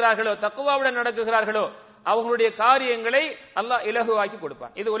நடக்குகிறார்களோ, தக்வாவுடன் நடக்குகிறார்களோ, அவர்களுடைய காரியங்களை அல்லாஹ் இலகுவாக்கி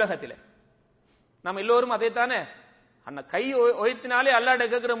கொடுப்பான். இது உலகத்திலே நம்ம எல்லோரும் அதைத்தானே, அந்த கை ஒய்த்தினாலே அல்லாஹ்ட்ட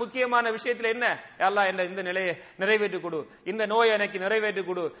கேட்கிற முக்கியமான விஷயத்துல என்ன? அல்லாஹ் இந்த நிலையை நிறைவேற்றி கொடு, இந்த நோயை எனக்கு நிறைவேற்றி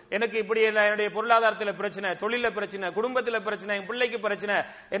கொடு, எனக்கு இப்படி என்னுடைய பொருளாதாரத்தில் பிரச்சனை, தொழில பிரச்சனை, குடும்பத்தில் பிரச்சனை, என் பிள்ளைக்கு பிரச்சனை,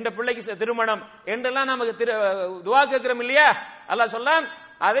 என் பிள்ளைக்கு திருமணம் என்றெல்லாம் நமக்கு துவா கேட்கிறோம் இல்லையா? அல்லாஹ் சொல்லான்,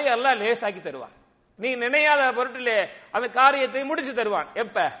 அதை அல்லாஹ் லேசாக்கி தருவான். நீ நினையாத பொருட்டிலே அந்த காரியத்தை முடிச்சு தருவான்.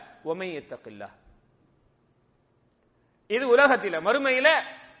 எப்ப? ஒமை யத்தகில்லாஹ். இது உலகத்தில. மறுமையில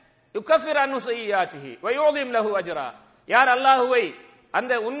யுகஃபிர் அன்ஹு ஸய்யிஆத்திஹி வ யு'திம் லஹு அஜ்ரா. யார் அல்லாஹ்வை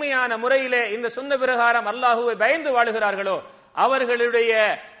அந்த உண்மையான முறையிலே இந்த சொன்ன பிரகாரம் அல்லாஹ்வை பயந்து வாழுகிறார்களோ அவர்களுடைய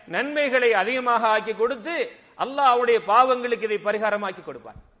நன்மைகளை அதிகமாக ஆக்கி கொடுத்து அல்லாஹ்வுடைய பாவங்களுக்கு இதை பரிகாரமாக்கி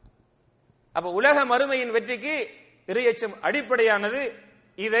கொடுப்பான். அப்ப உலக மறுமையின் வெற்றிக்கு இறையச்சம் அடிப்படையானது.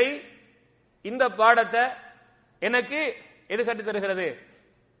 இதை, இந்த பாடத்தை எனக்கு எது கற்றுத் தருகிறது?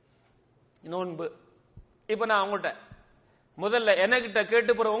 நோன்பு. இப்ப நான் உங்கள்கிட்ட முதல்ல எனக்கிட்ட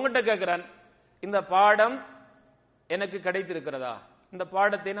கேட்டு போற உங்ககிட்ட கேட்கிறேன், இந்த பாடம் எனக்கு கிடைத்திருக்கிறதா? இந்த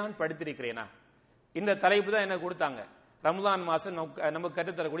பாடத்தை நான் படித்திருக்கிறேனா? இந்த தலைப்பு தான் எனக்கு கொடுத்தாங்க, ரமலான் மாசம் நமக்கு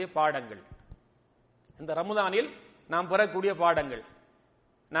கற்றுத்தரக்கூடிய பாடங்கள், இந்த ரமலானில் நாம் பெறக்கூடிய பாடங்கள்.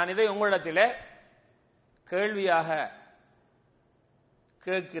 நான் இதை உங்களிடத்தில் கேள்வியாக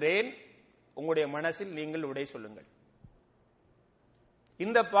கேட்கிறேன், உங்களுடைய மனசில் நீங்கள் விடை சொல்லுங்கள்.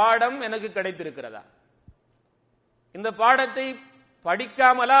 இந்த பாடம் எனக்கு கிடைத்திருக்கிறதா? இந்த பாடத்தை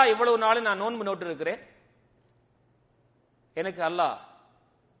படிக்காமலா இவ்வளவு நாள் நான் நோன்பு நோட்டு இருக்கிறேன்? எனக்கு அல்லாஹ்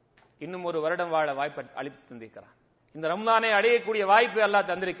இன்னும் ஒரு வருடம் வாழ வாய்ப்பு அளித்து தந்திருக்கிறான். இந்த ரமலானை அடையக்கூடிய வாய்ப்பு அல்லாஹ்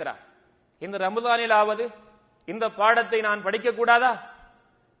தந்திருக்கிறான். இந்த ரமலானிலாவது இந்த பாடத்தை நான் படிக்க கூடாதா?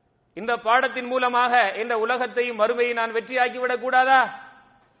 இந்த பாடத்தின் மூலமாக இந்த உலகத்தையும் மறுமையை நான் வெற்றியாக்கிவிடக் கூடாதா?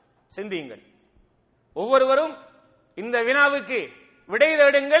 சிந்தியுங்கள். ஒவ்வொருவரும் இந்த வினாவுக்கு விடை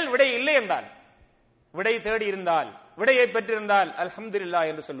தேடுங்கள். விடை இல்லை என்றால், விடை தேடி இருந்தால், விடையை பெற்றிருந்தால் அல்ஹம்துலில்லாஹ்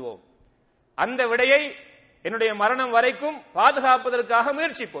என்று சொல்வோம். அந்த விடையை என்னுடைய மரணம் வரைக்கும் பாதுகாப்பதற்காக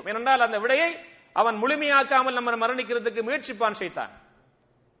முயற்சிப்போம். ஏனென்றால் அந்த விடையை அவன் முழுமையாக்காமல் நம்ம மரணிக்கிறதுக்கு முயற்சிப்பான் ஷைத்தான்.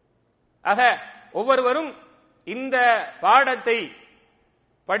 ஆக ஒவ்வொருவரும் இந்த பாடத்தை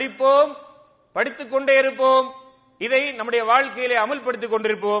படிப்போம், படித்துக் கொண்டே இருப்போம். இதை நம்முடைய வாழ்க்கையிலே அமல்படுத்திக்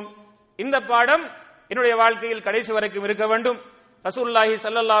கொண்டிருப்போம். இந்த பாடம் என்னுடைய வாழ்க்கையில் கடைசி வரைக்கும் இருக்க வேண்டும். ரசூலுல்லாஹி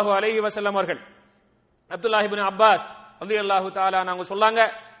ஸல்லல்லாஹு அலைஹி வஸல்லம் அவர்கள் அப்துல்லாஹ் இப்னு அப்பாஸ் ரலியல்லாஹு தஆலா அவங்க சொன்னாங்க,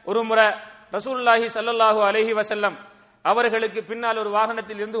 ஒரு முறை ரசூலுல்லாஹி ஸல்லல்லாஹு அலைஹி வஸல்லம் அவர்களுக்கு பின்னால் ஒரு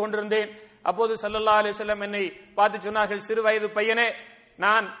வாகனத்தில் இருந்து கொண்டிருந்தேன். அப்போது ஸல்லல்லாஹு அலைஹி வஸல்லம் என்னை பார்த்து சொன்னார்கள், சிறு வயது பையனே,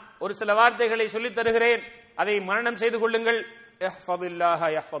 நான் ஒரு சில வார்த்தைகளை சொல்லித் தருகிறேன், அதை மனனம் செய்து கொள்ளுங்கள். இஹ்ஃபதில்லாஹ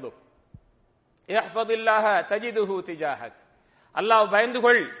யஹ்ஃபதுக், இஹ்ஃபதில்லாஹ தஜிதுஹு திஜாஹக். அல்லாஹ் பயந்து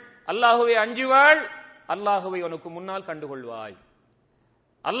கொள், அல்லாஹ்வை அஞ்சுவாள், அல்லாஹ்வை உனக்கு முன்னால் கண்டுகொள்வாய்.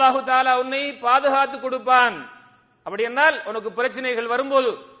 அல்லாஹு தஆலா உன்னை பாதுகாத்து கொடுப்பான். அப்படி என்றால் உனக்கு பிரச்சனைகள்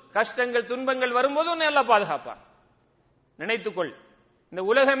வரும்போது, கஷ்டங்கள் துன்பங்கள் வரும்போது உன்னை அல்லாஹ் பாதுகாப்பான். நினைத்துக்கொள், இந்த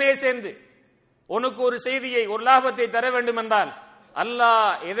உலகமே சேர்ந்து உனக்கு ஒரு செய்தியை, ஒரு லாபத்தை தர வேண்டும் என்றால்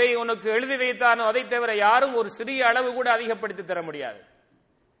அல்லாஹ் எதை உனக்கு எழுதி வைத்தானோ அதை தவிர யாரும் ஒரு சிறிய அளவு கூட அதிகப்படுத்தி தர முடியாது.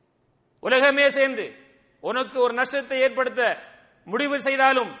 உலகமே சேர்ந்து உனக்கு ஒரு நஷ்டத்தை ஏற்படுத்த முடிவு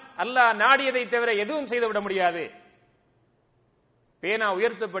செய்தாலும் அல்லாஹ் நாடியதை தவிர எதுவும் செய்துவிட முடியாது. பேனா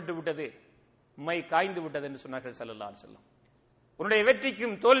உயர்த்தப்பட்டு விட்டது, மை காய்ந்து விட்டது என்று சொன்னார்கள் ஸல்லல்லாஹு அலைஹி வஸல்லம். உன்னுடைய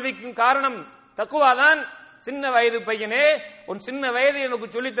வெற்றிக்கும் தோல்விக்கும் காரணம் தக்வாதான். சின்ன வயது பையனே, உன் சின்ன வயதை எனக்கு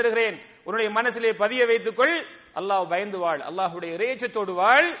சொல்லித் தருகிறேன், உன்னுடைய மனசிலே பதிய வைத்துக் கொள், அல்லாஹ் பயந்து வாழ், அல்லாஹுடைய இறைச்சத்தோடு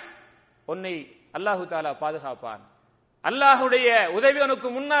வாழ், உன்னை அல்லாஹு தஆலா பாதுகாப்பான். அல்லாஹுடைய உதவி உனக்கு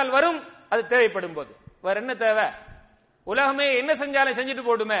முன்னால் வரும், அது தேவைப்படும் போது. வேற என்ன தேவை? உலகமே என்ன செஞ்சாலும் செஞ்சுட்டு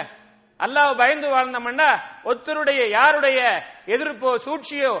போடுமே. அல்லாஹ் பயந்து வாழ்ந்தோம்னா ஒருத்தருடைய யாருடைய எதிர்ப்போ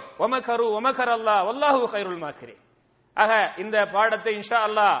சூழ்ச்சியோ ஒமகரு ஒமகர் அல்லாஹ் வல்லாஹு கைருல் மாக்கிரீன். ஆக இந்த பாடத்தை இன்ஷா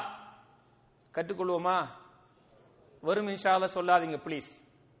அல்லாஹ் கற்றுக்கொள்வோமா? வரும் இன்ஷா அல்லாஹ் சொல்லாதீங்க ப்ளீஸ்.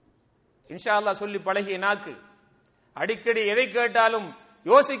 இன்ஷா அல்லாஹ் சொல்லி பழகிய நாக்கு அடிக்கடி எதை கேட்டாலும்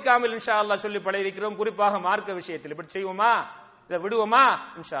யோசிக்காமல் இன்ஷா அல்லாஹ் சொல்லி பழகிருக்கிறோம். குறிப்பாக மார்க்க விஷயத்தில் இப்படி செய்வோமா, இதை விடுவோமா?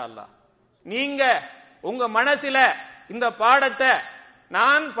 இன்ஷா அல்லாஹ் நீங்க உங்க மனசுல இந்த பாடத்தை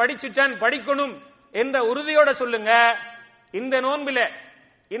நான் படிச்சுட்டேன், படிக்கணும் என்ற உறுதியோட சொல்லுங்க. இந்த நோன்பிலே,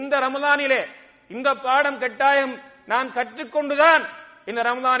 இந்த ரமலானிலே இந்த பாடம் கட்டாயம் நான் கற்றுக்கொண்டுதான் இந்த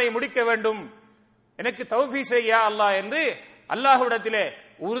ரமலானை முடிக்க வேண்டும், எனக்கு தௌஃபீக் செய்யா அல்லாஹ் என்று அல்லாஹ்விடத்திலே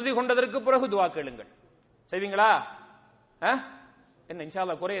உறுதி கொண்டதற்கு பிறகு துஆ கேளுங்கள். செய்வீங்களா? என்ன இன்ஷா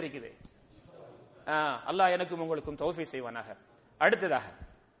அல்லாஹ் குறை இருக்குது. அல்லாஹ் எனக்கும் உங்களுக்கும் தௌஃபீக் செய்வானாக. அடுத்ததாக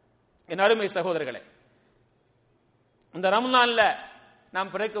என் அருமை சகோதரர்களே, இந்த ரமலான்ல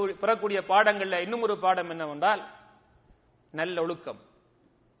நாம் பெறக்கூடிய பாடங்கள்ல இன்னும் ஒரு பாடம் என்னவென்றால், நல்ல ஒழுக்கம்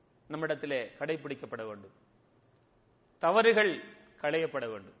நம்மிடத்திலே கடைபிடிக்கப்பட வேண்டும், தவறுகள் களையப்பட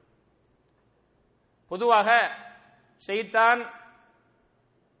வேண்டும். பொதுவாக ஷைத்தான்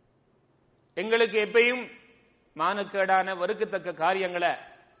எங்களுக்கு எப்பயும் மானக்கேடான வெறுக்கத்தக்க காரியங்களை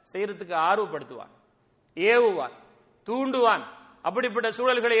செய்யறதுக்கு ஆர்வப்படுத்துவான், ஏவுவான், தூண்டுவான், அப்படிப்பட்ட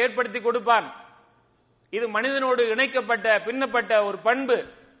சூழல்களை ஏற்படுத்தி கொடுப்பான். இது மனிதனோடு இணைக்கப்பட்ட பின்னப்பட்ட ஒரு பண்பு.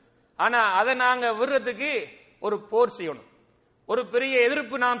 ஆனா அதை நாங்க விடுறதுக்கு ஒரு போர் செய்யணும், ஒரு பெரிய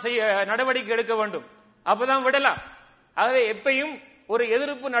எதிர்ப்பு நாம் செய்ய நடவடிக்கை எடுக்க வேண்டும், அப்பதான் விடலாம். ஆகவே எப்பயும் ஒரு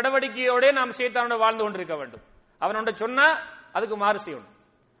எதிர்ப்பு நடவடிக்கையோட நாம் ஷைத்தானோட வாழ்ந்து கொண்டிருக்க வேண்டும். அவனோட சொன்னா அதுக்கு மாறு செய்யணும்.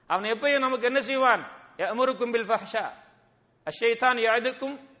 அவன் எப்பயும் நமக்கு என்ன செய்வான்? யஅமுருக்கும் பில் ஃபஹ்ஷா, அஷைத்தான்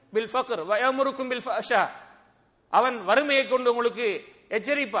யஅதுக்கும் பில் ஃபக்ர் வ யஅமுருக்கும் பில் ஃபஹ்ஷா. அவன் வறுமையை கொண்டு உங்களுக்கு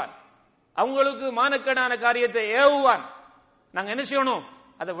எச்சரிப்பான், அவங்களுக்கு மானக்கேடான காரியத்தை ஏவுவான். நாங்க என்ன செய்யணும்?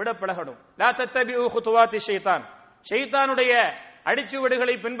 அதை விட பழகணும். லா தத்தபிஉ குதுவாத்தி ஷைத்தான், ஷைத்தானுடைய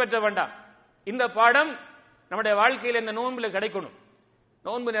அடிச்சுவடுகளை பின்பற்ற வேண்டாம். இந்த பாடம் நம்முடைய வாழ்க்கையில் இந்த நோன்புல கிடைக்கணும்.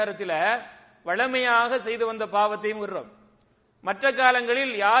 நோன்பு நேரத்தில் வழமையாக செய்து வந்த பாவத்தையும் விடுறோம். மற்ற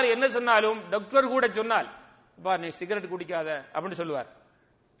காலங்களில் யார் என்ன சொன்னாலும், டாக்டர் கூட சொன்னால் நீ சிகரெட் குடிக்காத அப்படின்னு சொல்லுவார்.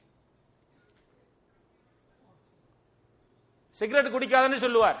 சிகரெட் குடிக்காதன்னு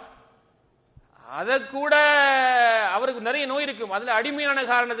சொல்லுவார். அதை கூட அவருக்கு நிறைய நோய் இருக்கும், அதுல அடிமையான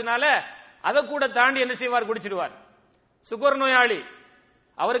காரணத்தினால அதை கூட தாண்டி என்ன செய்வார்? குடிச்சிடுவார். சுகர் நோயாளி,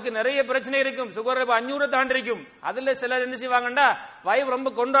 அவருக்கு நிறைய பிரச்சனை இருக்கும், சுகர் 500 தாண்டி இருக்கும். அதுல சிலர் என்ன செய்வாங்கண்டா வயவு ரொம்ப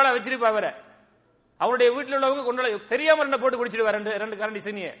கொண்டாட வச்சிருப்பா. அவருடைய வீட்டில் உள்ளவங்க கொண்டாட தெரியாம ரெண்ட போட்டு குடிச்சிடுவார், ரெண்டு கரண்டி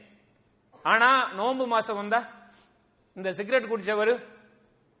சீனிய. ஆனா நோன்பு மாசம் வந்தா இந்த சிகரெட் குடிச்சவர்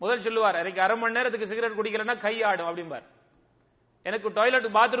முதல் சொல்லுவார், எனக்கு அரை மணி நேரத்துக்கு சிகரெட் குடிக்கலன்னா கை ஆடும் அப்படிம்பார். எனக்கு டாய்லெட்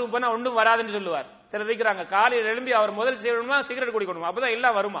பாத்ரூம் போனா ஒன்றும் வராதுன்னு சொல்லுவார். சிலர் இருக்கிறாங்க காலையில் எழும்பி அவர் முதல் செய்யணுமா சிகரெட் குடிக்கணுமா, அப்பதான்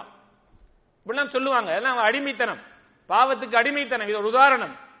எல்லாம் வருமா இப்படிலாம் சொல்லுவாங்க. எல்லாம் அடிமைத்தனம், பாவத்துக்கு அடிமைத்தனம். இது ஒரு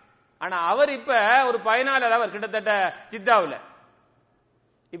உதாரணம். ஆனா அவர் இப்ப ஒரு 14 அவர் கிட்டத்தட்ட ஜித்தாவுல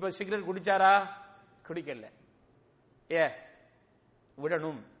இப்ப சிகரெட் குடிச்சாரா? குடிக்கல.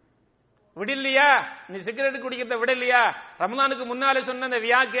 விடணும். விடலையா? நீ சிகரெட் குடிக்கிறத விடலையா? ரமலானுக்கு முன்னாலே சொன்ன அந்த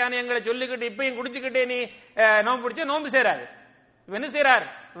வியாக்கியானங்களை சொல்லிக்கிட்டு இப்பயும் குடிச்சுக்கிட்டே நீ நோம்பு பிடிச்சா நோம்பு சேராது. என்ன செய்றார்?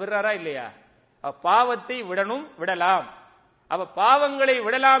 விடுறாரா இல்லையா? பாவத்தை விடணும், விடலாம். அப்ப பாவங்களை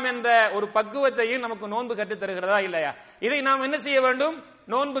விடலாம் என்ற ஒரு பக்குவத்தையும் நமக்கு நோன்பு கற்றுத் தருகிறதா இல்லையா? இதை நாம் என்ன செய்ய வேண்டும்?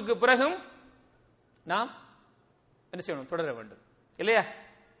 நோன்புக்கு பிறகும் நாம் என்ன செய்யணும்? தொடர வேண்டும் இல்லையா?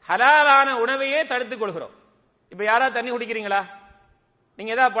 ஹலாலான உணவையே தடுத்துக் கொள்கிறோம். இப்ப யாரா தண்ணி குடிக்கிறீங்களா?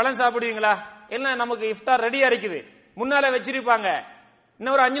 நீங்க ஏதாவது பழம் சாப்பிடுவீங்களா? என்ன நமக்கு இஃப்தார் ரெடியா இருக்குது, முன்னால வச்சிருப்பாங்க,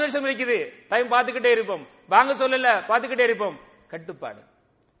 இன்னும் ஒரு 5 நிமிஷம் இருக்குது, டைம் பார்த்துக்கிட்டே இருப்போம், வாங்க சொல்லல பார்த்துக்கிட்டே இருப்போம். கட்டுப்பாடு.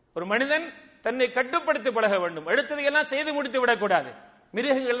 ஒரு மனிதன் தன்னை கட்டுப்படுத்தி பழக வேண்டும். எடுத்ததையெல்லாம் செய்து முடித்து விடக்கூடாது.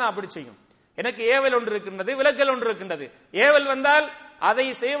 மிருகங்கள்லாம் அப்படி செய்யும். எனக்கு ஏவல் ஒன்று இருக்கின்றது, விலக்கல் ஒன்று இருக்கின்றது. ஏவல் வந்தால் அதை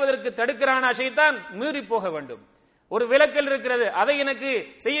செய்வதற்கு தடுக்கிறானா ஷைத்தான், மீறி போக வேண்டும். ஒரு விலக்கல் இருக்கிறது, அதை எனக்கு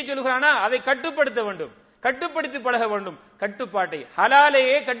செய்ய சொல்கிறானா, அதை கட்டுப்படுத்த வேண்டும், கட்டுப்படுத்தி பழக வேண்டும். கட்டுப்பாட்டை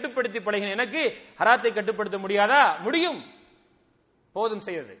ஹலாலையே கட்டுப்படுத்தி பழகின எனக்கு ஹராத்தை கட்டுப்படுத்த முடியாதா? முடியும், போதும்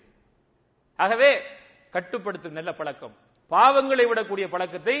செய்வது. ஆகவே கட்டுப்படுத்தும் நல்ல பழக்கம், பாவங்களை விடக்கூடிய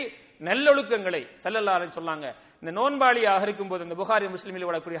பழக்கத்தை, நல்லொழுக்கங்களை ஸல்லல்லாஹு அலைஹி சொன்னாங்க. இந்த நோன்பாளியாக இருக்கும்போது, இந்த புகாரி முஸ்லிமில்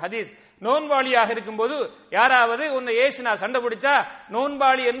வரக்கூடிய ஹதீஸ், நோன்பாளியாக இருக்கும்போது யாராவது உன்னை ஏசினா சண்டை பிடிச்சா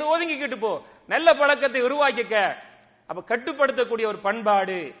நோன்பாளி என்று ஒதுங்கிக்கிட்டு போ, நல்ல பழக்கத்தை உருவாக்கிக்க. அப்ப கட்டுப்படுத்தக்கூடிய ஒரு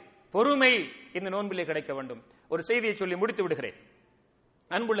பண்பாடு, பொறுமை இந்த நோன்பிலே கிடைக்க வேண்டும். ஒரு செய்தியை சொல்லி முடித்து விடுகிறேன்.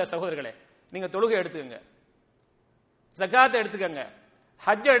 அன்புள்ள சகோதரர்களே, நீங்க தொழுகை எடுத்துக்கங்க, ஜகாத்தை எடுத்துக்கங்க,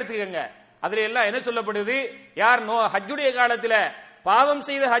 ஹஜ்ஜை எடுத்துக்கங்க. அதுல எல்லாம் என்ன சொல்லப்படுது? யார் ஹஜ்ஜுடைய காலத்துல பாவம்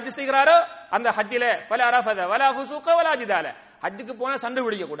செய்து ஹஜ் செய்கிறாரோ அந்த ஹஜ்ஜில ஃபலா ரஃபத வலா ஃபுசூக வலா ஜிதால, ஹஜ்ஜுக்கு போனா சண்டை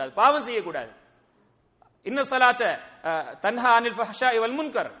பிடிக்க கூடாது, பாவம் செய்யக்கூடாது. இன்ன ஸலாத்த தன்ஹா அனில் ஃபஹ்ஷாஇ வல்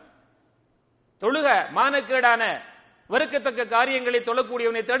முன்கர், தொழுக மானக்கேடான வெறுக்கத்தக்க காரியங்களை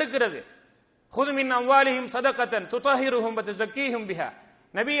தொழக்கூடியவனை தடுக்கிறது. ஹுது மின் அம்வாலிஹிம் ஸதகத்தன் துதஹிருஹும் வ துஸக்கீஹும் பிஹா,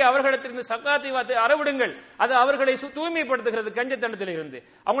 நபி அவர்களிடத்திலிருந்து சக்காத்தை வார்த்தை அறவிடுங்கள், அது அவர்களை தூய்மைப்படுத்துகிறது, கஞ்சத்தனத்தில் இருந்து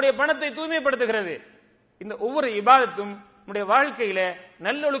அவங்களுடைய பணத்தை தூய்மைப்படுத்துகிறது. இந்த ஒவ்வொரு இபாதத்தும் நம்முடைய வாழ்க்கையில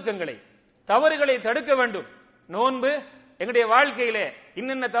நல்லொழுக்கங்களை, தவறுகளை தடுக்க வேண்டும். நோன்பு எங்களுடைய வாழ்க்கையில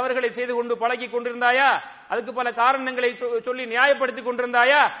இன்னென்ன தவறுகளை செய்து கொண்டு பழகி கொண்டிருந்தாயா, அதுக்கு பல காரணங்களை சொல்லி நியாயப்படுத்தி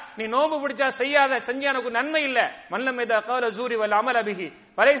கொண்டிருந்தாயா, நீ நோன்பு பிடிச்சா செய்யாத, செஞ்சா எனக்கு நன்மை இல்ல. மல்லமேதா கௌல ஜூரி வல் அமல பிஹி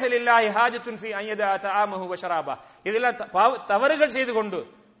ஃபலைஸ லில்லாஹி ஹாஜத்துன் ஃபீ அன் யதா தஆமஹு வ ஷராபா, இதெல்லாம் தவறுகள் செய்து கொண்டு,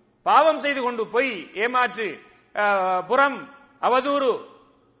 பாவம் செய்து கொண்டு, பொய், ஏமாற்று, புறம், அவதூறு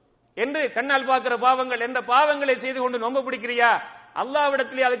என்று கண்ணால் பார்க்கிற பாவங்கள், எந்த பாவங்களை செய்து கொண்டு நோன்பு பிடிக்கிறியா,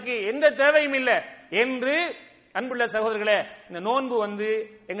 அல்லாஹ்விடத்திலே அதுக்கு எந்த தேவையும் இல்லை என்று. அன்புள்ள சகோதரர்களே, இந்த நோன்பு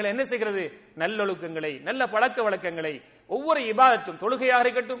எங்களை என்ன செய்கிறது? நல்லொழுக்கங்களை, நல்ல பழக்க வழக்கங்களை, ஒவ்வொரு இபாதத்தும், தொழுகையாக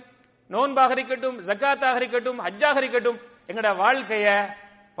இருக்கட்டும், நோன்பாக இருக்கட்டும், ஜக்காத்தாக இருக்கட்டும், ஹஜ்ஜாக இருக்கட்டும், எங்களுடைய வாழ்க்கையை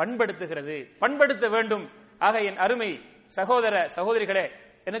பண்படுத்துகிறது, பண்படுத்த வேண்டும். ஆக என் அருமை சகோதர சகோதரிகளே,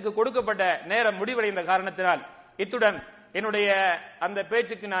 எனக்கு கொடுக்கப்பட்ட நேரம் முடிவடைந்த காரணத்தினால் இத்துடன் என்னுடைய அந்த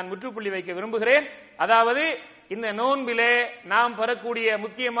பேச்சுக்கு நான் முற்றுப்புள்ளி வைக்க விரும்புகிறேன். அதாவது இந்த நோன்பிலே நாம் பெறக்கூடிய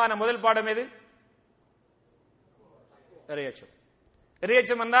முக்கியமான முதல் பாடம் எது? இறையச்சம்.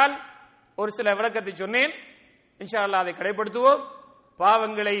 இறையச்சம் என்றால் ஒரு சில விளக்கத்தை சொன்னேன். இன்ஷா அல்லாஹ் அதை கடைபிடித்துவோம்.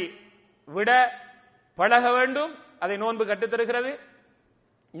 பாவங்களை விட பழக வேண்டும், அதை நோன்பு கற்றுத்தருகிறது.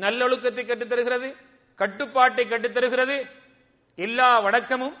 நல்லொழுக்கத்தை கற்றுத்தருகிறது, கட்டுப்பாட்டை கற்றுத்தருகிறது. எல்லா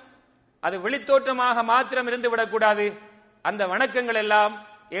வணக்கமும் அது வெளித்தோற்றமாக மாத்திரம் இருந்து விடக்கூடாது. அந்த வணக்கங்கள் எல்லாம்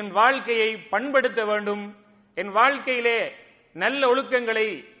என் வாழ்க்கையை பண்படுத்த வேண்டும், என் வாழ்க்கையிலே நல்ல ஒழுக்கங்களை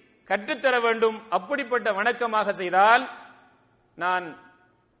கற்றுத்தர வேண்டும். அப்படிப்பட்ட வணக்கமாக செய்தால் நான்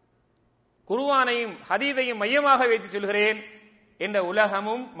குர்ஆனையும் ஹதீஸையும் மையமாக வைத்து சொல்கிறேன், என்ற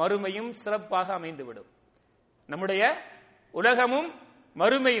உலகமும் மறுமையும் சிறப்பாக அமைந்துவிடும். நம்முடைய உலகமும்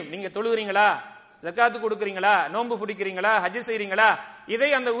மறுமையும், நீங்க தொழுகிறீங்களா, ஜக்காத்து கொடுக்கிறீங்களா, நோன்பு பிடிக்கிறீங்களா, ஹஜ் செய்றீங்களா, இதை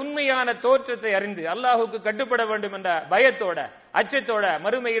அந்த உண்மையான தோற்றத்தை அறிந்து அல்லாஹுக்கு கட்டுப்பட வேண்டும் என்ற பயத்தோட, அச்சத்தோட,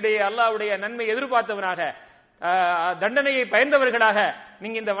 மறுமையுடைய அல்லாஹ்வுடைய நன்மை எதிர்பார்த்தவனாக, தண்டனையை பயந்தவர்களாக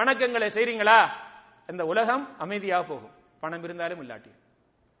நீங்க இந்த வணக்கங்களை செய்றீங்களா, இந்த உலகம் அமைதியாக போகும், பணம் இருந்தாலும் இல்லாட்டி.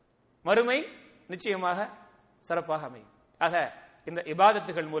 மறுமை நிச்சயமாக சிறப்பாக அமையும். ஆக இந்த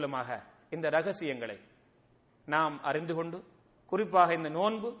இபாதத்துகள் மூலமாக இந்த ரகசியங்களை நாம் அறிந்து கொண்டு, குறிப்பாக இந்த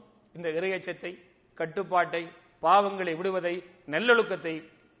நோன்பு இந்த இறையச்சத்தை, கட்டுப்பாட்டை, பாவங்களை விடுவதை, நல்லொழுக்கத்தை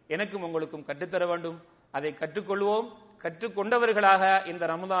எனக்கும் உங்களுக்கும் கற்றுத்தர வேண்டும். அதை கற்றுக்கொள்வோம். கற்றுக்கொண்டவர்களாக இந்த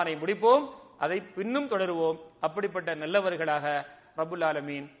ரமதானை முடிப்போம். அதை பின்னும் தொடருவோம். அப்படிப்பட்ட நல்லவர்களாக ரப்புல்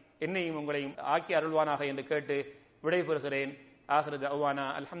ஆலமீன் என்னையும் உங்களையும் ஆக்கி அருள்வானாக என்று கேட்டு விடைபெறுகிறேன். ஆகிரு தஅவானா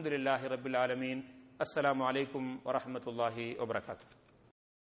அல்ஹம்துலில்லாஹி ரப்பில் ஆலமீன். அஸ்ஸலாமு அலைக்கும் வரஹ்மத்துல்லாஹி வபரகாத்துஹு.